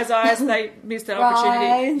 Fries, eyes. They missed that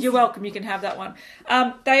opportunity. You're welcome. You can have that one.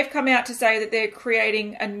 They've come out to say that they're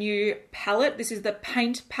creating a new palette. This is the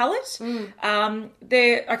paint palette.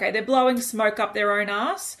 They're blowing smoke up their own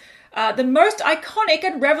ass. The most iconic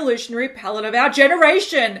and revolutionary palette of our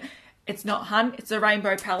generation. It's not, hun. It's a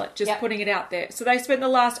rainbow palette. Just putting it out there. So they spent the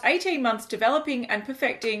last 18 months developing and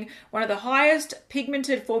perfecting one of the highest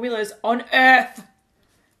pigmented formulas on Earth.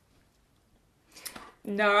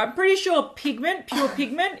 No, I'm pretty sure pure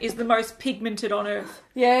pigment, is the most pigmented on Earth.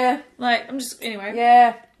 Yeah. Anyway.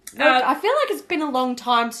 Yeah. Look, I feel like it's been a long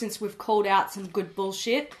time since we've called out some good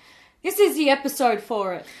bullshit. This is the episode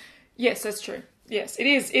for it. Yes, that's true. Yes, it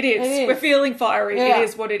is. We're feeling fiery. Yeah. It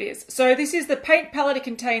is what it is. So this is the paint palette. It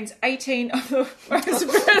contains 18 of the most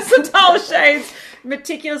versatile shades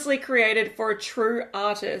meticulously created for a true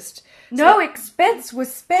artist. No expense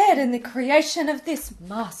was spared in the creation of this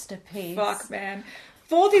masterpiece. Fuck, man.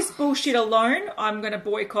 For this bullshit alone, I'm going to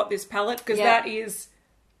boycott this palette because that is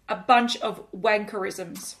a bunch of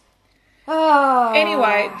wankerisms. Oh.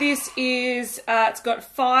 Anyway, this is, it's got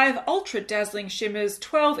 5 ultra dazzling shimmers,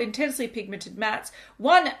 12 intensely pigmented mattes,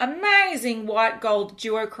 1 amazing white gold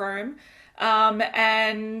duochrome,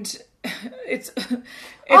 and it's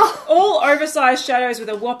all oversized shadows with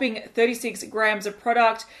a whopping 36 grams of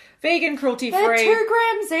product, vegan, cruelty-free. They're 2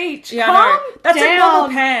 grams each. Yeah, I know. That's a normal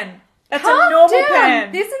pan. That's a normal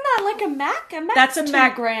pan. Isn't that like a Mac? A Mac's That's a 2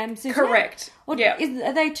 Mac. grams, isn't Correct. It? Or yeah.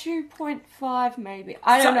 Are they 2.5 maybe?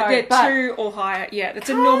 I don't know. They're but 2 or higher. Yeah, that's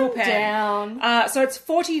a normal pan. Down. So it's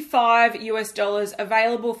 $45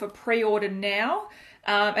 available for pre-order now.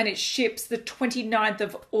 And it ships the 29th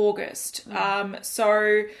of August.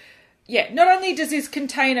 So... yeah, not only does this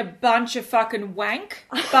contain a bunch of fucking wank,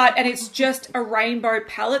 and it's just a rainbow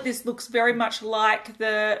palette. This looks very much like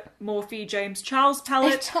the Morphe James Charles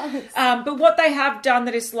palette. It does. But what they have done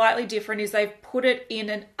that is slightly different is they've put it in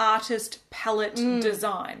an artist palette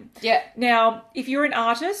design. Yeah. Now, if you're an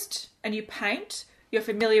artist and you paint, you're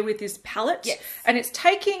familiar with this palette. Yes. And it's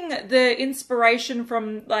taking the inspiration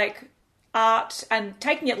from, like, art and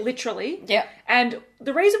taking it literally. Yeah. And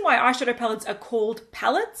the reason why eyeshadow palettes are called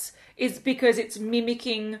palettes is because it's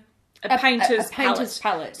mimicking a painter's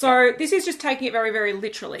palette. So this is just taking it very, very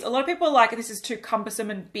literally. A lot of people are like, this is too cumbersome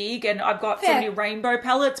and big, and I've got so many rainbow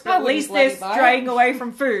palettes, but at least they're straying away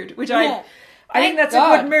from food, which I think that's a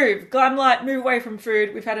good move. Glamlight, move away from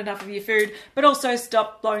food. We've had enough of your food, but also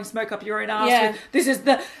stop blowing smoke up your own ass. This is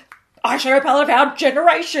the eyeshadow palette of our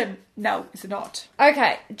generation. No, it's not.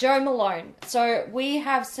 Okay, Jo Malone. So we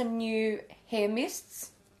have some new hair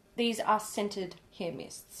mists. These are scented hair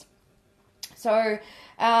mists. So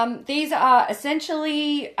these are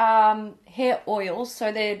essentially hair oils.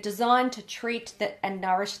 So they're designed to treat and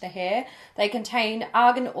nourish the hair. They contain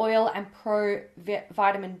argan oil and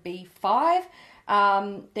vitamin B5.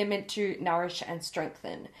 They're meant to nourish and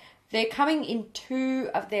strengthen. They're coming in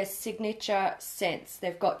 2 of their signature scents.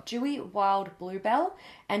 They've got Dewy Wild Bluebell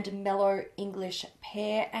and Mellow English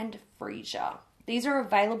Pear and Freesia. These are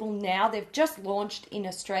available now. They've just launched in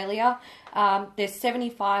Australia. They're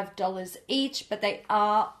 $75 each, but they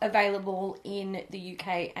are available in the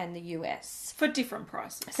UK and the US. For different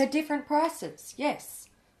prices. For different prices, yes.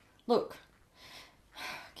 Look,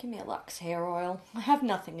 give me a Luxe hair oil. I have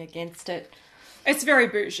nothing against it. It's very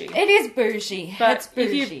bougie. It is bougie. But it's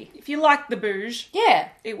bougie. If you like the bouge,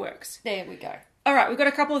 it works. There we go. All right, we've got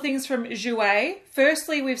a couple of things from Jouer.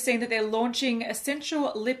 Firstly, we've seen that they're launching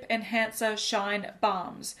Essential Lip Enhancer Shine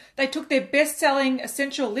Balms. They took their best-selling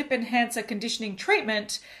Essential Lip Enhancer Conditioning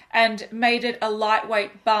Treatment and made it a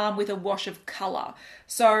lightweight balm with a wash of colour.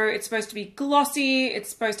 So it's supposed to be glossy, it's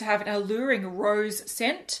supposed to have an alluring rose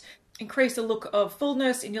scent, increase the look of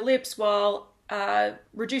fullness in your lips while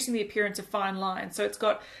reducing the appearance of fine lines. So it's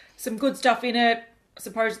got some good stuff in it.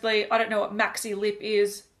 Supposedly, I don't know what Maxi Lip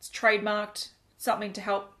is. It's trademarked. Something to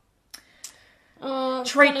help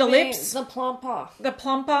treat the lips. The plumper. The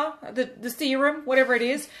plumper, the serum, whatever it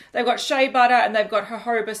is. They've got shea butter and they've got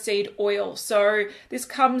jojoba seed oil. So this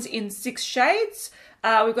comes in 6 shades.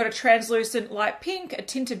 We've got a translucent light pink, a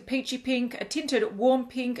tinted peachy pink, a tinted warm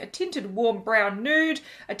pink, a tinted warm brown nude,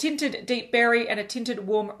 a tinted deep berry, and a tinted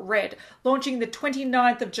warm red. Launching the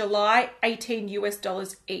 29th of July,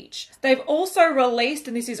 $18 each. They've also released,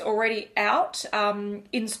 and this is already out,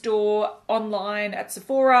 in store, online at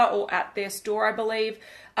Sephora or at their store, I believe.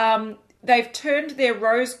 They've turned their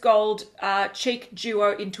rose gold cheek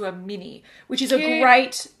duo into a mini, which is a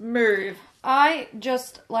great move. I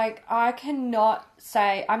cannot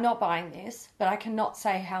say, I'm not buying this, but I cannot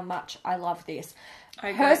say how much I love this.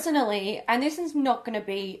 Personally, and this is not going to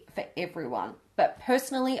be for everyone, but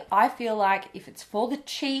personally, I feel like if it's for the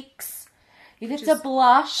cheeks, if it's a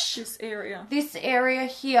blush, this area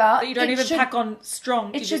here, that you don't even pack on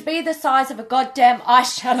strong. It should be the size of a goddamn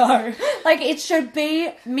eyeshadow. Like, it should be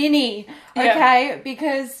mini, okay?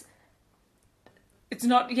 Because it's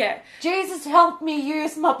not, Jesus help me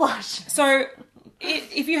use my blush. So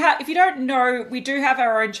if you don't know, we do have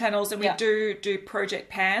our own channels and we do project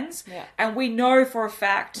pans. Yeah. And we know for a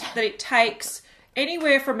fact that it takes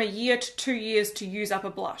anywhere from a year to 2 years to use up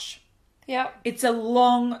a blush. Yeah. It's a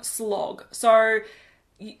long slog. So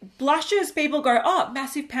blushes, people go, oh,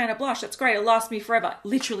 massive pan of blush. That's great. It'll last me forever.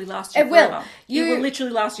 Literally last you forever. It will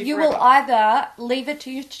literally last you forever. You will either leave it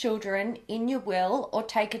to your children in your will or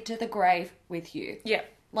take it to the grave with you. Yeah.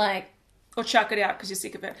 Like, or chuck it out because you're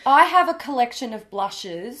sick of it. I have a collection of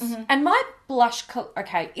blushes, and my blush,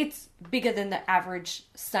 it's bigger than the average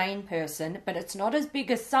sane person, but it's not as big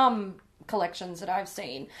as some collections that I've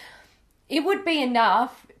seen. It would be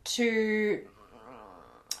enough to,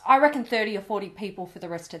 I reckon, 30 or 40 people for the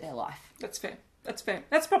rest of their life. That's fair. That's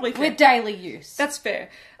probably fair. With daily use. That's fair.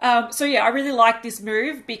 So yeah, I really like this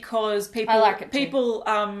move because people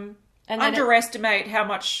underestimate how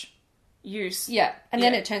much use. Yeah, and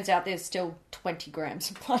then it turns out there's still 20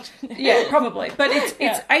 grams of blood. Yeah, probably. But it's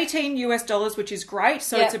 $18, which is great.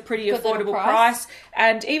 So it's a pretty affordable price.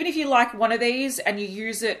 And even if you like one of these and you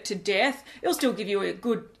use it to death, it'll still give you a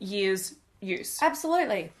good year's use.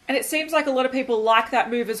 Absolutely. And it seems like a lot of people like that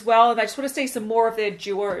move as well. And they just want to see some more of their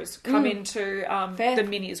duos come into the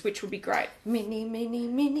minis, which would be great.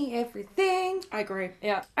 Mini, everything. I agree.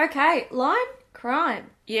 Yeah. Okay, Lime Crime.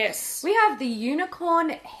 Yes. We have the Unicorn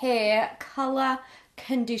Hair Colour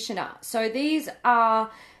Conditioner. So these are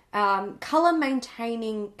colour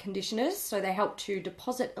maintaining conditioners. So they help to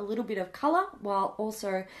deposit a little bit of colour while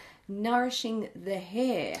also nourishing the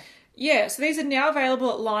hair. Yeah, so these are now available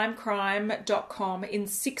at limecrime.com in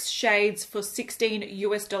 6 shades for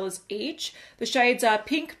 $16 each. The shades are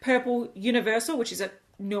Pink, Purple, Universal, which is a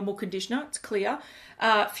normal conditioner, it's clear,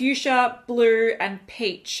 Fuchsia, Blue, and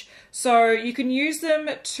Peach. So you can use them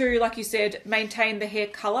to, like you said, maintain the hair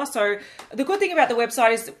colour. So the good thing about the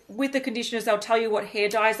website is with the conditioners, they'll tell you what hair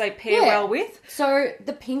dyes they pair well with. So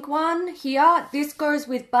the pink one here, this goes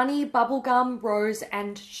with Bunny, Bubblegum, Rose,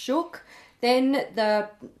 and Shook. Then the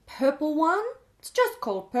purple one, it's just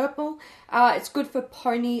called purple. It's good for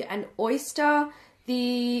Pony and Oyster. The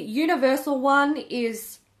universal one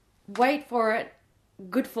is, wait for it,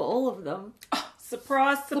 good for all of them. Oh,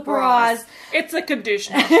 surprise. It's a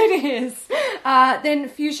conditioner. It is. Then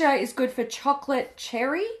Fuchsia is good for chocolate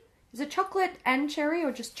cherry. Is it chocolate and cherry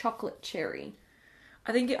or just chocolate cherry?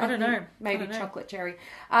 I don't know. Maybe chocolate cherry.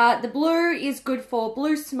 The blue is good for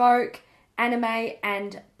blue smoke, anime,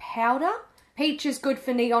 and powder. Peach is good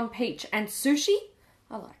for neon peach and sushi.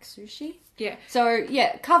 I like sushi. Yeah. So,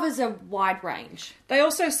 yeah, it covers a wide range. They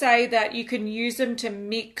also say that you can use them to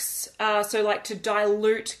mix, to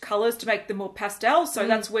dilute colours to make them more pastel. So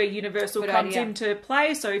that's where Universal comes into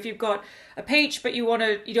play. So if you've got a peach, but you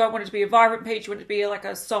don't want it to be a vibrant peach, you want it to be like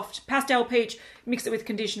a soft pastel peach, mix it with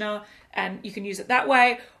conditioner and you can use it that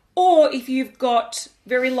way. Or if you've got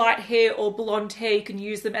very light hair or blonde hair, you can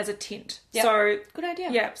use them as a tint. Yep. So good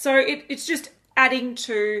idea. Yeah. So it's just adding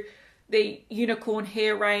to the unicorn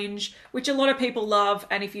hair range, which a lot of people love.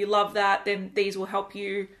 And if you love that, then these will help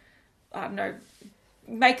you,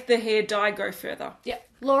 make the hair dye go further. Yeah.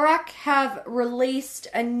 Lorac have released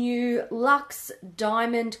a new Luxe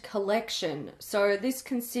Diamond collection. So this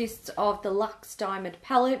consists of the Luxe Diamond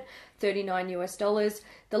palette, $39.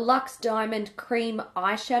 The Luxe Diamond cream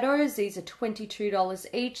eyeshadows, these are $22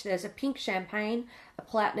 each. There's a pink champagne, a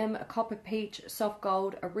platinum, a copper peach, soft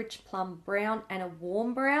gold, a rich plum brown, and a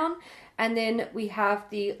warm brown. And then we have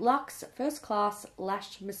the Luxe First Class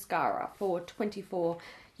Lash Mascara for $24.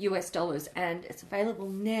 US, and it's available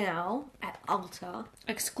now at Ulta.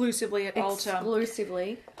 Exclusively at Ulta.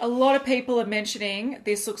 Exclusively. A lot of people are mentioning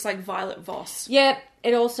this looks like Violet Voss. Yep.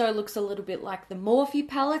 It also looks a little bit like the Morphe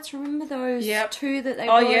palettes. Remember those two that they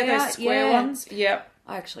brought out? those square ones. Yep.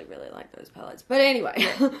 I actually really like those palettes. But anyway.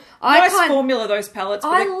 Nice formula, those palettes,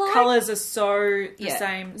 but the colours are so the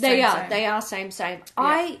same. They are same. Yeah.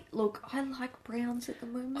 I like browns at the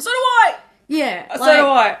moment. So do I! Yeah. So do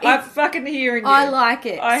I. I'm fucking hearing you. I like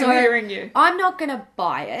it. I'm hearing you. I'm not going to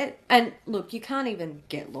buy it. And look, you can't even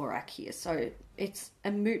get Lorac here, so it's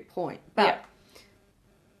a moot point. But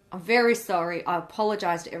I'm very sorry. I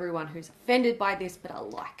apologise to everyone who's offended by this, but I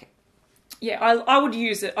like it. Yeah, I would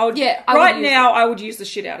use it. I would use the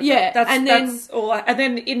shit out of it. Yeah, that's all. And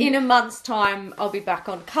then in a month's time, I'll be back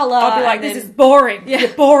on colour. I'll be like, this is boring. Yeah.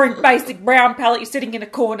 Your boring basic brown palette. You're sitting in a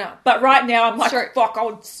corner. But right now, I'm like, fuck, I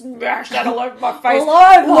would smash that all over my face. All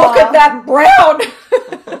over. Look at that brown.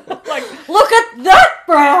 Look at that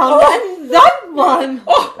brown and that one.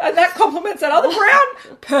 Oh, and that complements that other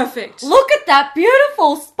brown. Perfect. Look at that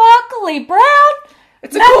beautiful sparkly brown.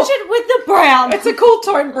 Match it with the brown. It's a cool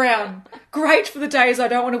tone brown. Great for the days I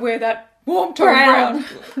don't want to wear that warm tone brown.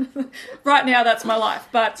 Right now, that's my life,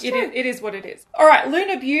 but it is what it is. All right,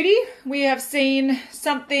 Luna Beauty, we have seen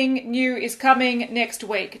something new is coming next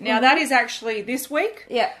week. Now, that is actually this week.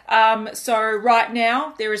 Yeah. So right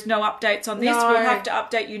now, there is no updates on this. We'll have to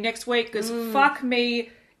update you next week because fuck me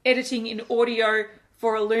editing in audio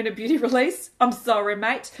for a Luna Beauty release. I'm sorry,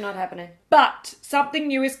 mate. It's not happening. But something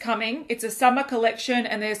new is coming. It's a summer collection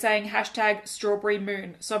and they're saying hashtag strawberry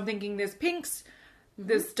moon. So I'm thinking there's pinks,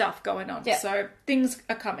 there's stuff going on. Yeah. So things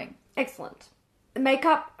are coming. Excellent.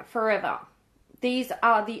 Makeup Forever. These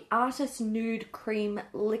are the Artist Nude Cream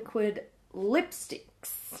Liquid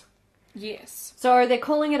Lipsticks. Yes. So they're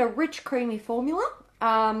calling it a rich creamy formula.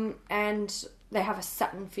 And they have a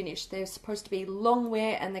satin finish. They're supposed to be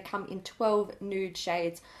Longwear and they come in 12 nude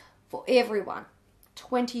shades for everyone.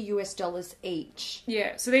 $20 each.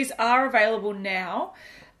 Yeah, so these are available now.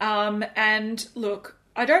 And look,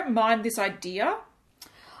 I don't mind this idea.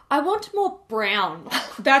 I want more brown.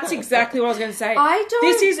 That's exactly what I was going to say.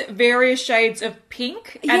 This is various shades of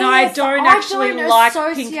pink, and I don't actually like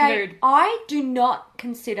pink nude. I do not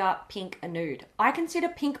consider pink a nude. I consider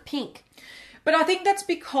pink pink. But I think that's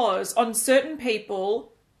because on certain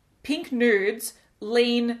people, pink nudes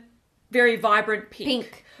lean very vibrant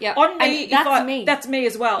pink. Yeah. On me, me. That's me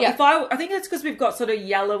as well. Yep. I think that's because we've got sort of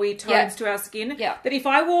yellowy tones to our skin. Yeah. That if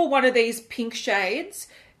I wore one of these pink shades,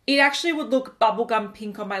 it actually would look bubblegum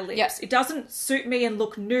pink on my lips. Yep. It doesn't suit me and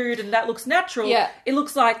look nude and that looks natural. Yeah. It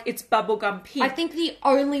looks like it's bubblegum pink. I think the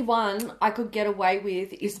only one I could get away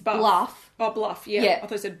with is Bluff. Oh, Bluff, yeah. I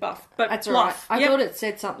thought it said Buff. But that's Bluff. Right. I thought it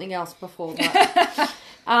said something else before that.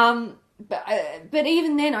 But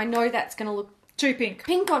even then, I know that's going to look too pink.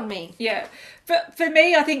 Pink on me. Yeah. For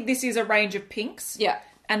me, I think this is a range of pinks. Yeah.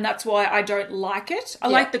 And that's why I don't like it. I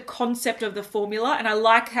like the concept of the formula and I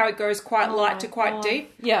like how it goes quite light to quite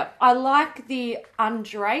deep. Yeah. I like the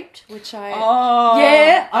undraped, which I... Oh.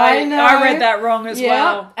 Yeah, I know. I read that wrong as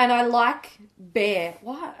well. And I like bare.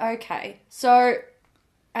 What? Okay. So...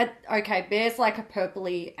 Bare's like a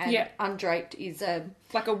purpley and undraped is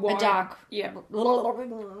like a wine. A dark. Yeah.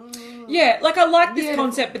 Yeah, like I like this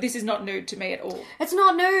concept, but this is not nude to me at all. It's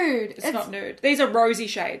not nude. It's not nude. These are rosy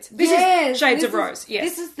shades. This is shades of rose. Yes.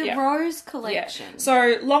 This is the rose collection. Yeah.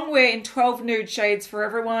 So Longwear in 12 nude shades for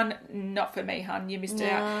everyone. Not for me, hun. You missed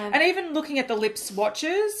out. And even looking at the lip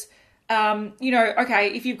swatches,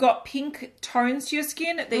 if you've got pink tones to your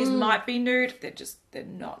skin, these might be nude. They're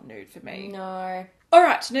not nude for me. No. All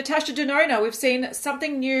right, Natasha Denona, we've seen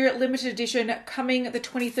something new, limited edition, coming the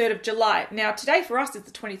 23rd of July. Now, today for us is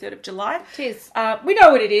the 23rd of July. It is. We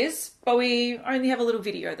know what it is, but we only have a little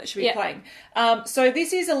video that should be playing. So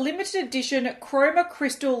this is a limited edition Chroma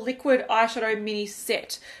Crystal Liquid Eyeshadow Mini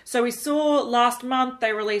Set. So we saw last month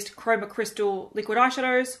they released Chroma Crystal Liquid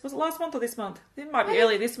Eyeshadows. Was it last month or this month? It might be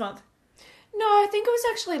early this month. No, I think it was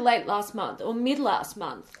actually late last month or mid last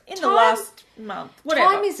month. The last month.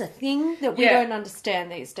 Whatever. Time is a thing that we don't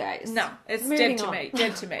understand these days. No, it's dead to me.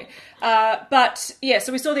 Dead to me. But yeah,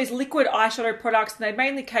 so we saw these liquid eyeshadow products and they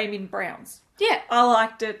mainly came in browns. Yeah. I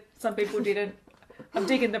liked it. Some people didn't. I'm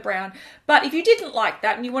digging the brown. But if you didn't like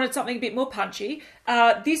that and you wanted something a bit more punchy,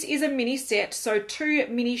 this is a mini set. So 2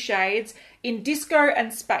 mini shades in Disco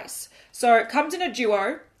and Space. So it comes in a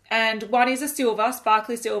duo. And one is a silver,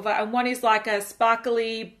 sparkly silver, and one is like a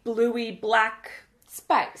sparkly, bluey, black...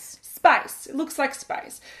 Space. It looks like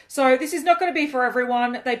space. So this is not going to be for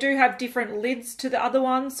everyone. They do have different lids to the other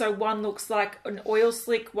one. So one looks like an oil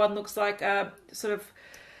slick, one looks like a sort of...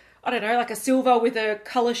 I don't know, like a silver with a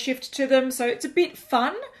colour shift to them. So it's a bit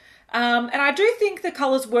fun. And I do think the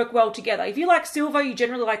colours work well together. If you like silver, you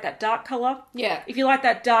generally like that dark colour. Yeah. If you like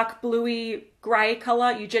that dark bluey grey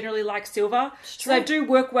colour, you generally like silver. So they do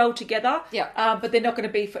work well together. Yeah. But they're not going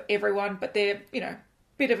to be for everyone, but they're, you know,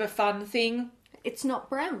 bit of a fun thing. It's not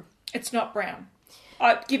brown. It's not brown.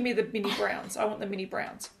 Give me the mini browns. I want the mini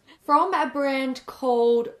browns. From a brand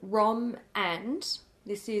called Rom and...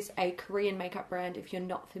 This is a Korean makeup brand if you're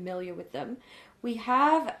not familiar with them. We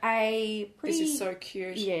have a pretty... This is so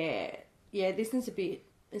cute. Yeah. Yeah, this is a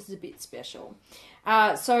bit special.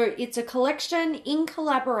 So it's a collection in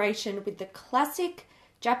collaboration with the classic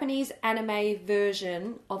Japanese anime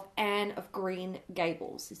version of Anne of Green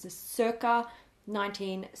Gables. This is circa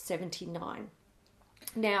 1979.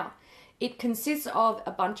 Now, it consists of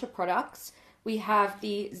a bunch of products. We have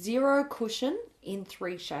the Zero Cushion in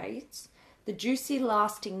 3 shades, the Juicy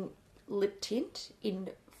Lasting Lip Tint in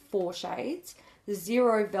 4 shades, the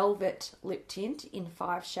Zero Velvet Lip Tint in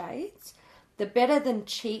 5 shades, the Better Than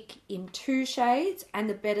Cheek in 2 shades, and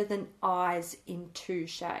the Better Than Eyes in 2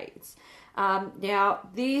 shades. Now,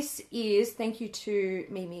 this is, thank you to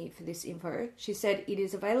Mimi for this info. She said it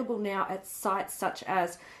is available now at sites such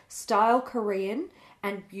as Style Korean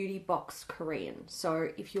and Beauty Box Korean. So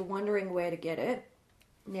if you're wondering where to get it,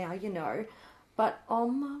 now you know. But oh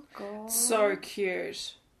my god, so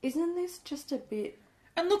cute! Isn't this just a bit?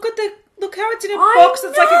 And look how it's in a box.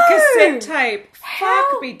 It's like a cassette tape.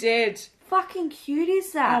 How Fuck me dead. Fucking cute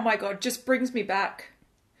is that? Oh my god, just brings me back.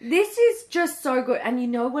 This is just so good. And you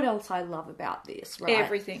know what else I love about this, right?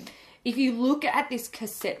 Everything. If you look at this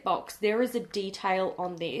cassette box, there is a detail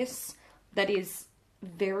on this that is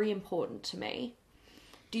very important to me.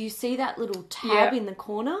 Do you see that little tab in the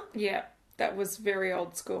corner? Yeah, that was very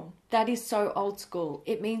old school. That is so old school.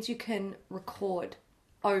 It means you can record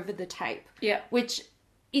over the tape. Yeah. Which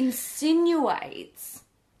insinuates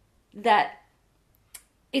that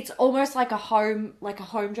it's almost like a home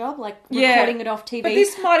job, like recording it off TV. But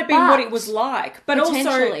this might have been what it was like. But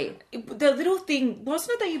also, the little thing,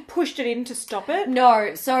 wasn't it that you pushed it in to stop it?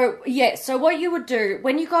 No. So what you would do,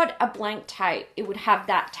 when you got a blank tape, it would have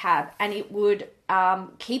that tab and it would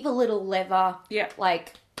keep a little lever,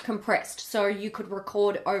 like compressed, so you could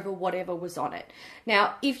record over whatever was on it.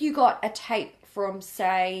 Now, if you got a tape from,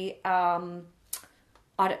 say, what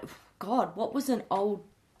was an old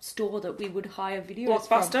store that we would hire videos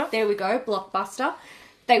Blockbuster. from? There we go, Blockbuster.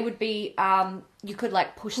 They would be, you could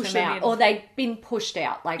like push them out, in. or they'd been pushed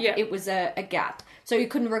out, like it was a gap. So you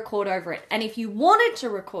couldn't record over it. And if you wanted to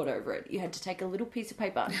record over it, you had to take a little piece of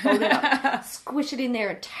paper, fold it up, squish it in there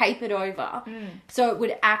and tape it over. So it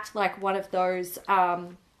would act like one of those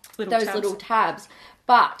little tabs.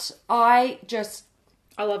 But I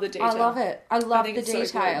love the detail. I love it. I love the detail.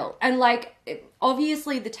 So and like,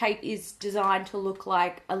 obviously the tape is designed to look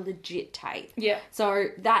like a legit tape. Yeah. So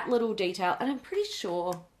that little detail, and I'm pretty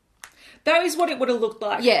sure that is what it would have looked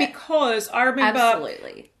like. Yeah. Because I remember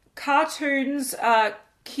cartoons,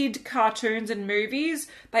 kid cartoons and movies,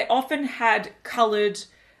 they often had coloured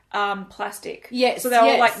plastic. Yes. So they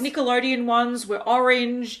were like Nickelodeon ones were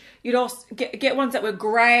orange. You'd also get ones that were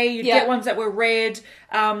grey. You'd get ones that were red.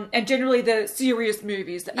 And generally the serious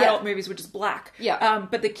movies, the adult movies were just black. Yeah.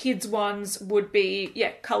 But the kids ones would be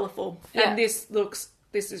colourful. And this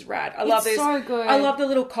is rad. I love this. It's so good. I love the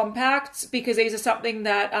little compacts because these are something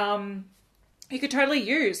that you could totally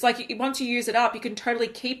use. Like once you use it up, you can totally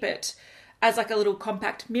keep it as like a little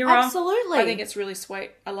compact mirror. Absolutely. I think it's really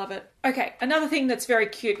sweet. I love it. Okay, another thing that's very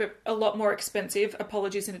cute but a lot more expensive.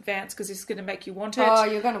 Apologies in advance because this is going to make you want it. Oh,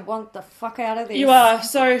 you're going to want the fuck out of this. You are.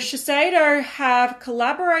 So Shiseido have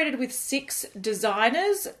collaborated with 6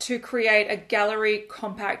 designers to create a gallery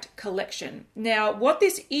compact collection. Now, what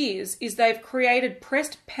this is they've created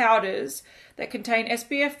pressed powders that contain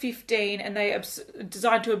SPF 15 and they are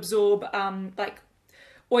designed to absorb like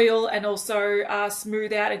oil and also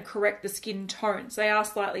smooth out and correct the skin tones. They are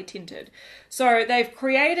slightly tinted. So they've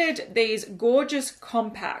created these gorgeous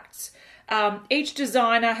compacts. Each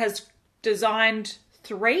designer has designed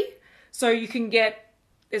 3. So you can get,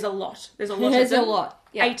 there's a lot. There's a lot.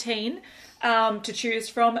 Yeah. 18 to choose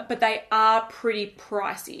from, but they are pretty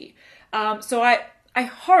pricey. So I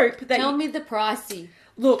hope that... Tell me the pricey.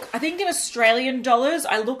 Look, I think in Australian dollars,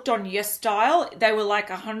 I looked on Yes Style, they were like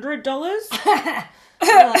 $100.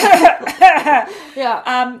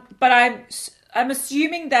 Yeah. But I'm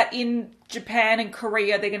assuming that in Japan and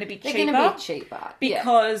Korea they're going to be cheaper. They're going to be cheaper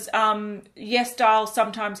because Yes Style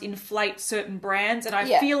sometimes inflate certain brands, and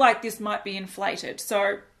I feel like this might be inflated.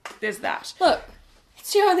 So there's that. Look,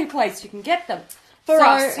 it's the only place you can get them. For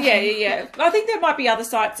us, yeah. I think there might be other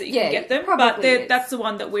sites that you can get them, but is. That's the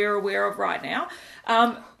one that we're aware of right now.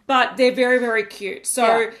 But they're very, very cute.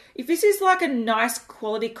 So if this is like a nice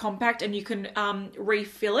quality compact and you can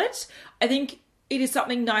refill it, I think it is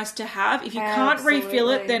something nice to have. If you can't refill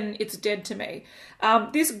it, then it's dead to me.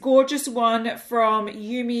 This gorgeous one from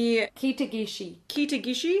Yumi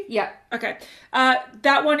Kitagishi. Yeah. Okay.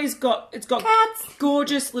 That one it's got cats.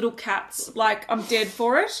 Gorgeous little cats. Like, I'm dead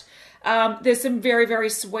for it. There's some very, very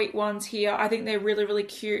sweet ones here. I think they're really, really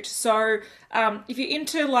cute. So if you're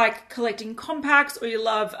into like collecting compacts, or you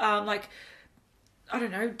love like, I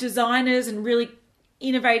don't know, designers and really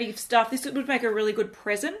innovative stuff, this would make a really good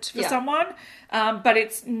present for someone. But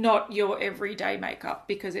it's not your everyday makeup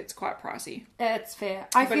because it's quite pricey. That's fair.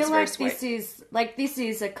 I feel like this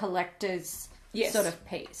is a collector's sort of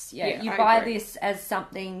piece. Yeah, you buy this as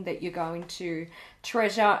something that you're going to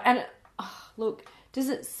treasure. And look, does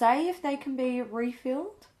it say if they can be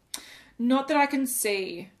refilled? Not that I can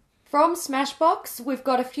see. From Smashbox, we've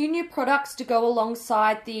got a few new products to go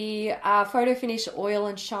alongside the Photo Finish Oil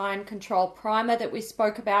and Shine Control Primer that we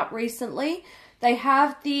spoke about recently. They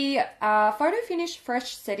have the Photo Finish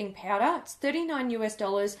Fresh Setting Powder. It's $39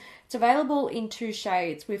 US. It's available in 2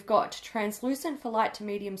 shades. We've got translucent for light to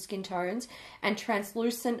medium skin tones and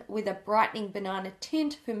translucent with a brightening banana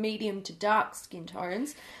tint for medium to dark skin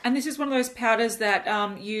tones. And this is one of those powders that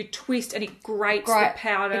you twist and it grates the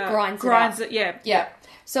powder. It grinds it. Yeah.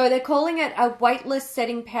 So they're calling it a weightless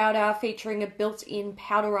setting powder featuring a built-in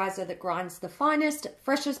powderizer that grinds the finest,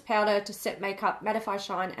 freshest powder to set makeup, mattify,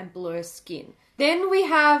 shine, and blur skin. Then we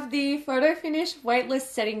have the Photo Finish Weightless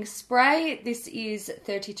Setting Spray. This is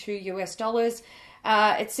 $32 US.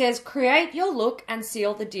 It says, create your look and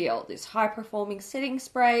seal the deal. This high-performing setting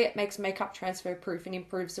spray makes makeup transfer-proof and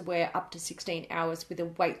improves the wear up to 16 hours with a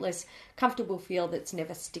weightless, comfortable feel that's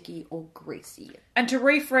never sticky or greasy. And to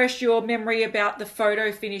refresh your memory about the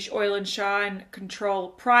Photo Finish Oil and Shine Control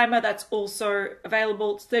Primer, that's also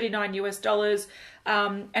available. It's $39 US.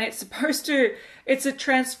 And it's it's a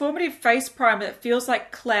transformative face primer that feels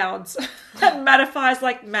like clouds and mattifies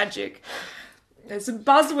like magic. There's some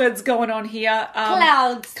buzzwords going on here.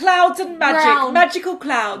 Clouds and magic. Brown. Magical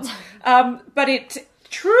clouds. But it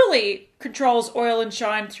truly controls oil and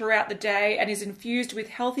shine throughout the day and is infused with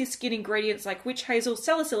healthy skin ingredients like witch hazel,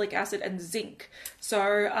 salicylic acid, and zinc.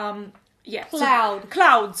 So,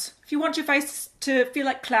 clouds. If you want your face to feel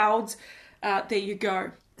like clouds, there you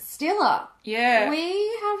go. Stiller. Yeah.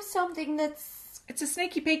 We have something that's... It's a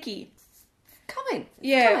sneaky peeky. Coming.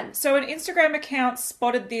 So an Instagram account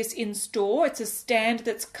spotted this in store. It's a stand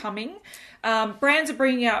that's coming. Brands are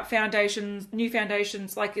bringing out new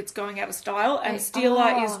foundations like it's going out of style, and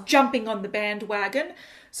Stila is jumping on the bandwagon.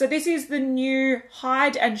 So this is the new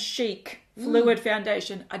Hide and Chic Fluid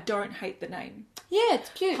Foundation. I don't hate the name. Yeah, it's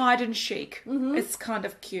cute. Hide and Chic. Mm-hmm. It's kind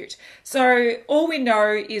of cute. So all we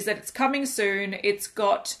know is that it's coming soon. It's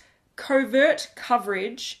got covert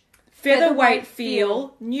coverage, featherweight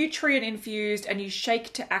feel, nutrient infused, and you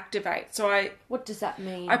shake to activate. So what does that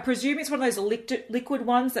mean? I presume it's one of those liquid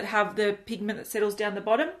ones that have the pigment that settles down the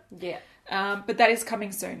bottom. Yeah. But that is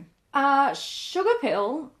coming soon. Sugar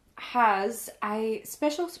Pill has a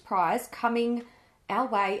special surprise coming our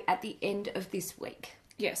way at the end of this week.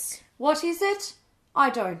 Yes. What is it? I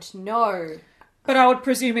don't know. But I would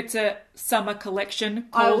presume it's a summer collection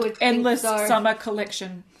called Endless Summer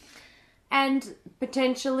Collection. And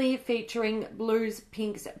potentially featuring blues,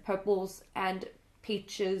 pinks, purples, and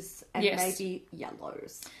peaches, and maybe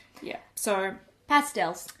yellows. Yeah, so...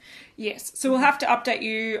 Pastels. Yes, so we'll have to update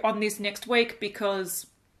you on this next week because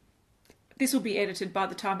this will be edited by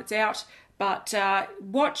the time it's out. But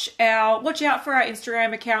watch out for our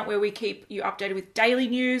Instagram account where we keep you updated with daily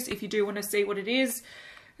news if you do want to see what it is,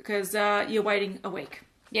 because you're waiting a week.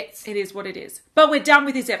 Yes, it is what it is. But we're done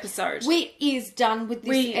with this episode. We is done with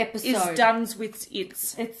this episode. Is done with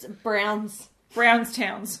its. It's Browns.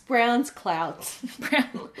 Brownstowns. Browns clouds.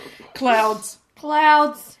 Clouds.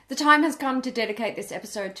 Clouds. The time has come to dedicate this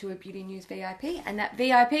episode to a Beauty News VIP, and that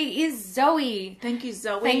VIP is Zoe. Thank you,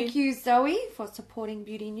 Zoe. Thank you, Zoe, for supporting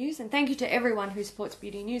Beauty News, and thank you to everyone who supports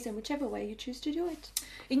Beauty News in whichever way you choose to do it.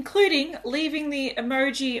 Including leaving the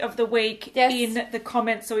emoji of the week in the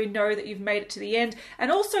comments so we know that you've made it to the end,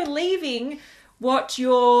 and also leaving what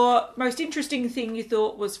your most interesting thing you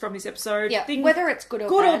thought was from this episode. Yeah, whether it's good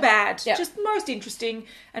or bad. Yep. Just most interesting,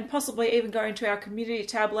 and possibly even go into our community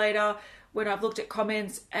tab later when I've looked at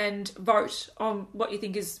comments and vote on what you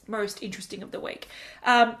think is most interesting of the week.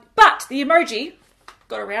 But the emoji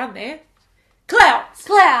got around there. Clouds.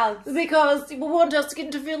 Clouds. Because we want our skin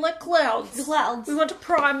to feel like clouds. Clouds. We want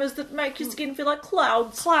primers that make your skin feel like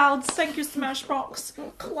clouds. Clouds. Thank you,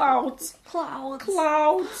 Smashbox. Clouds. Clouds.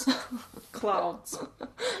 Clouds. Clouds.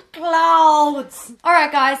 Clouds.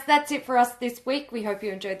 Alright guys, that's it for us this week. We hope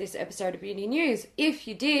you enjoyed this episode of Beauty News. If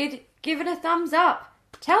you did, give it a thumbs up.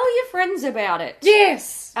 Tell your friends about it.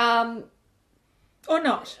 Yes. Or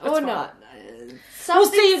not. not. We'll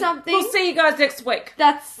see you guys next week.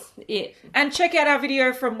 That's it. And check out our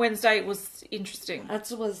video from Wednesday. It was interesting.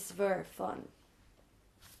 That was very fun.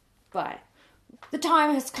 Bye. The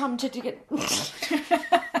time has come to get...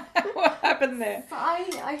 What happened there?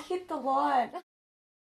 I hit the line.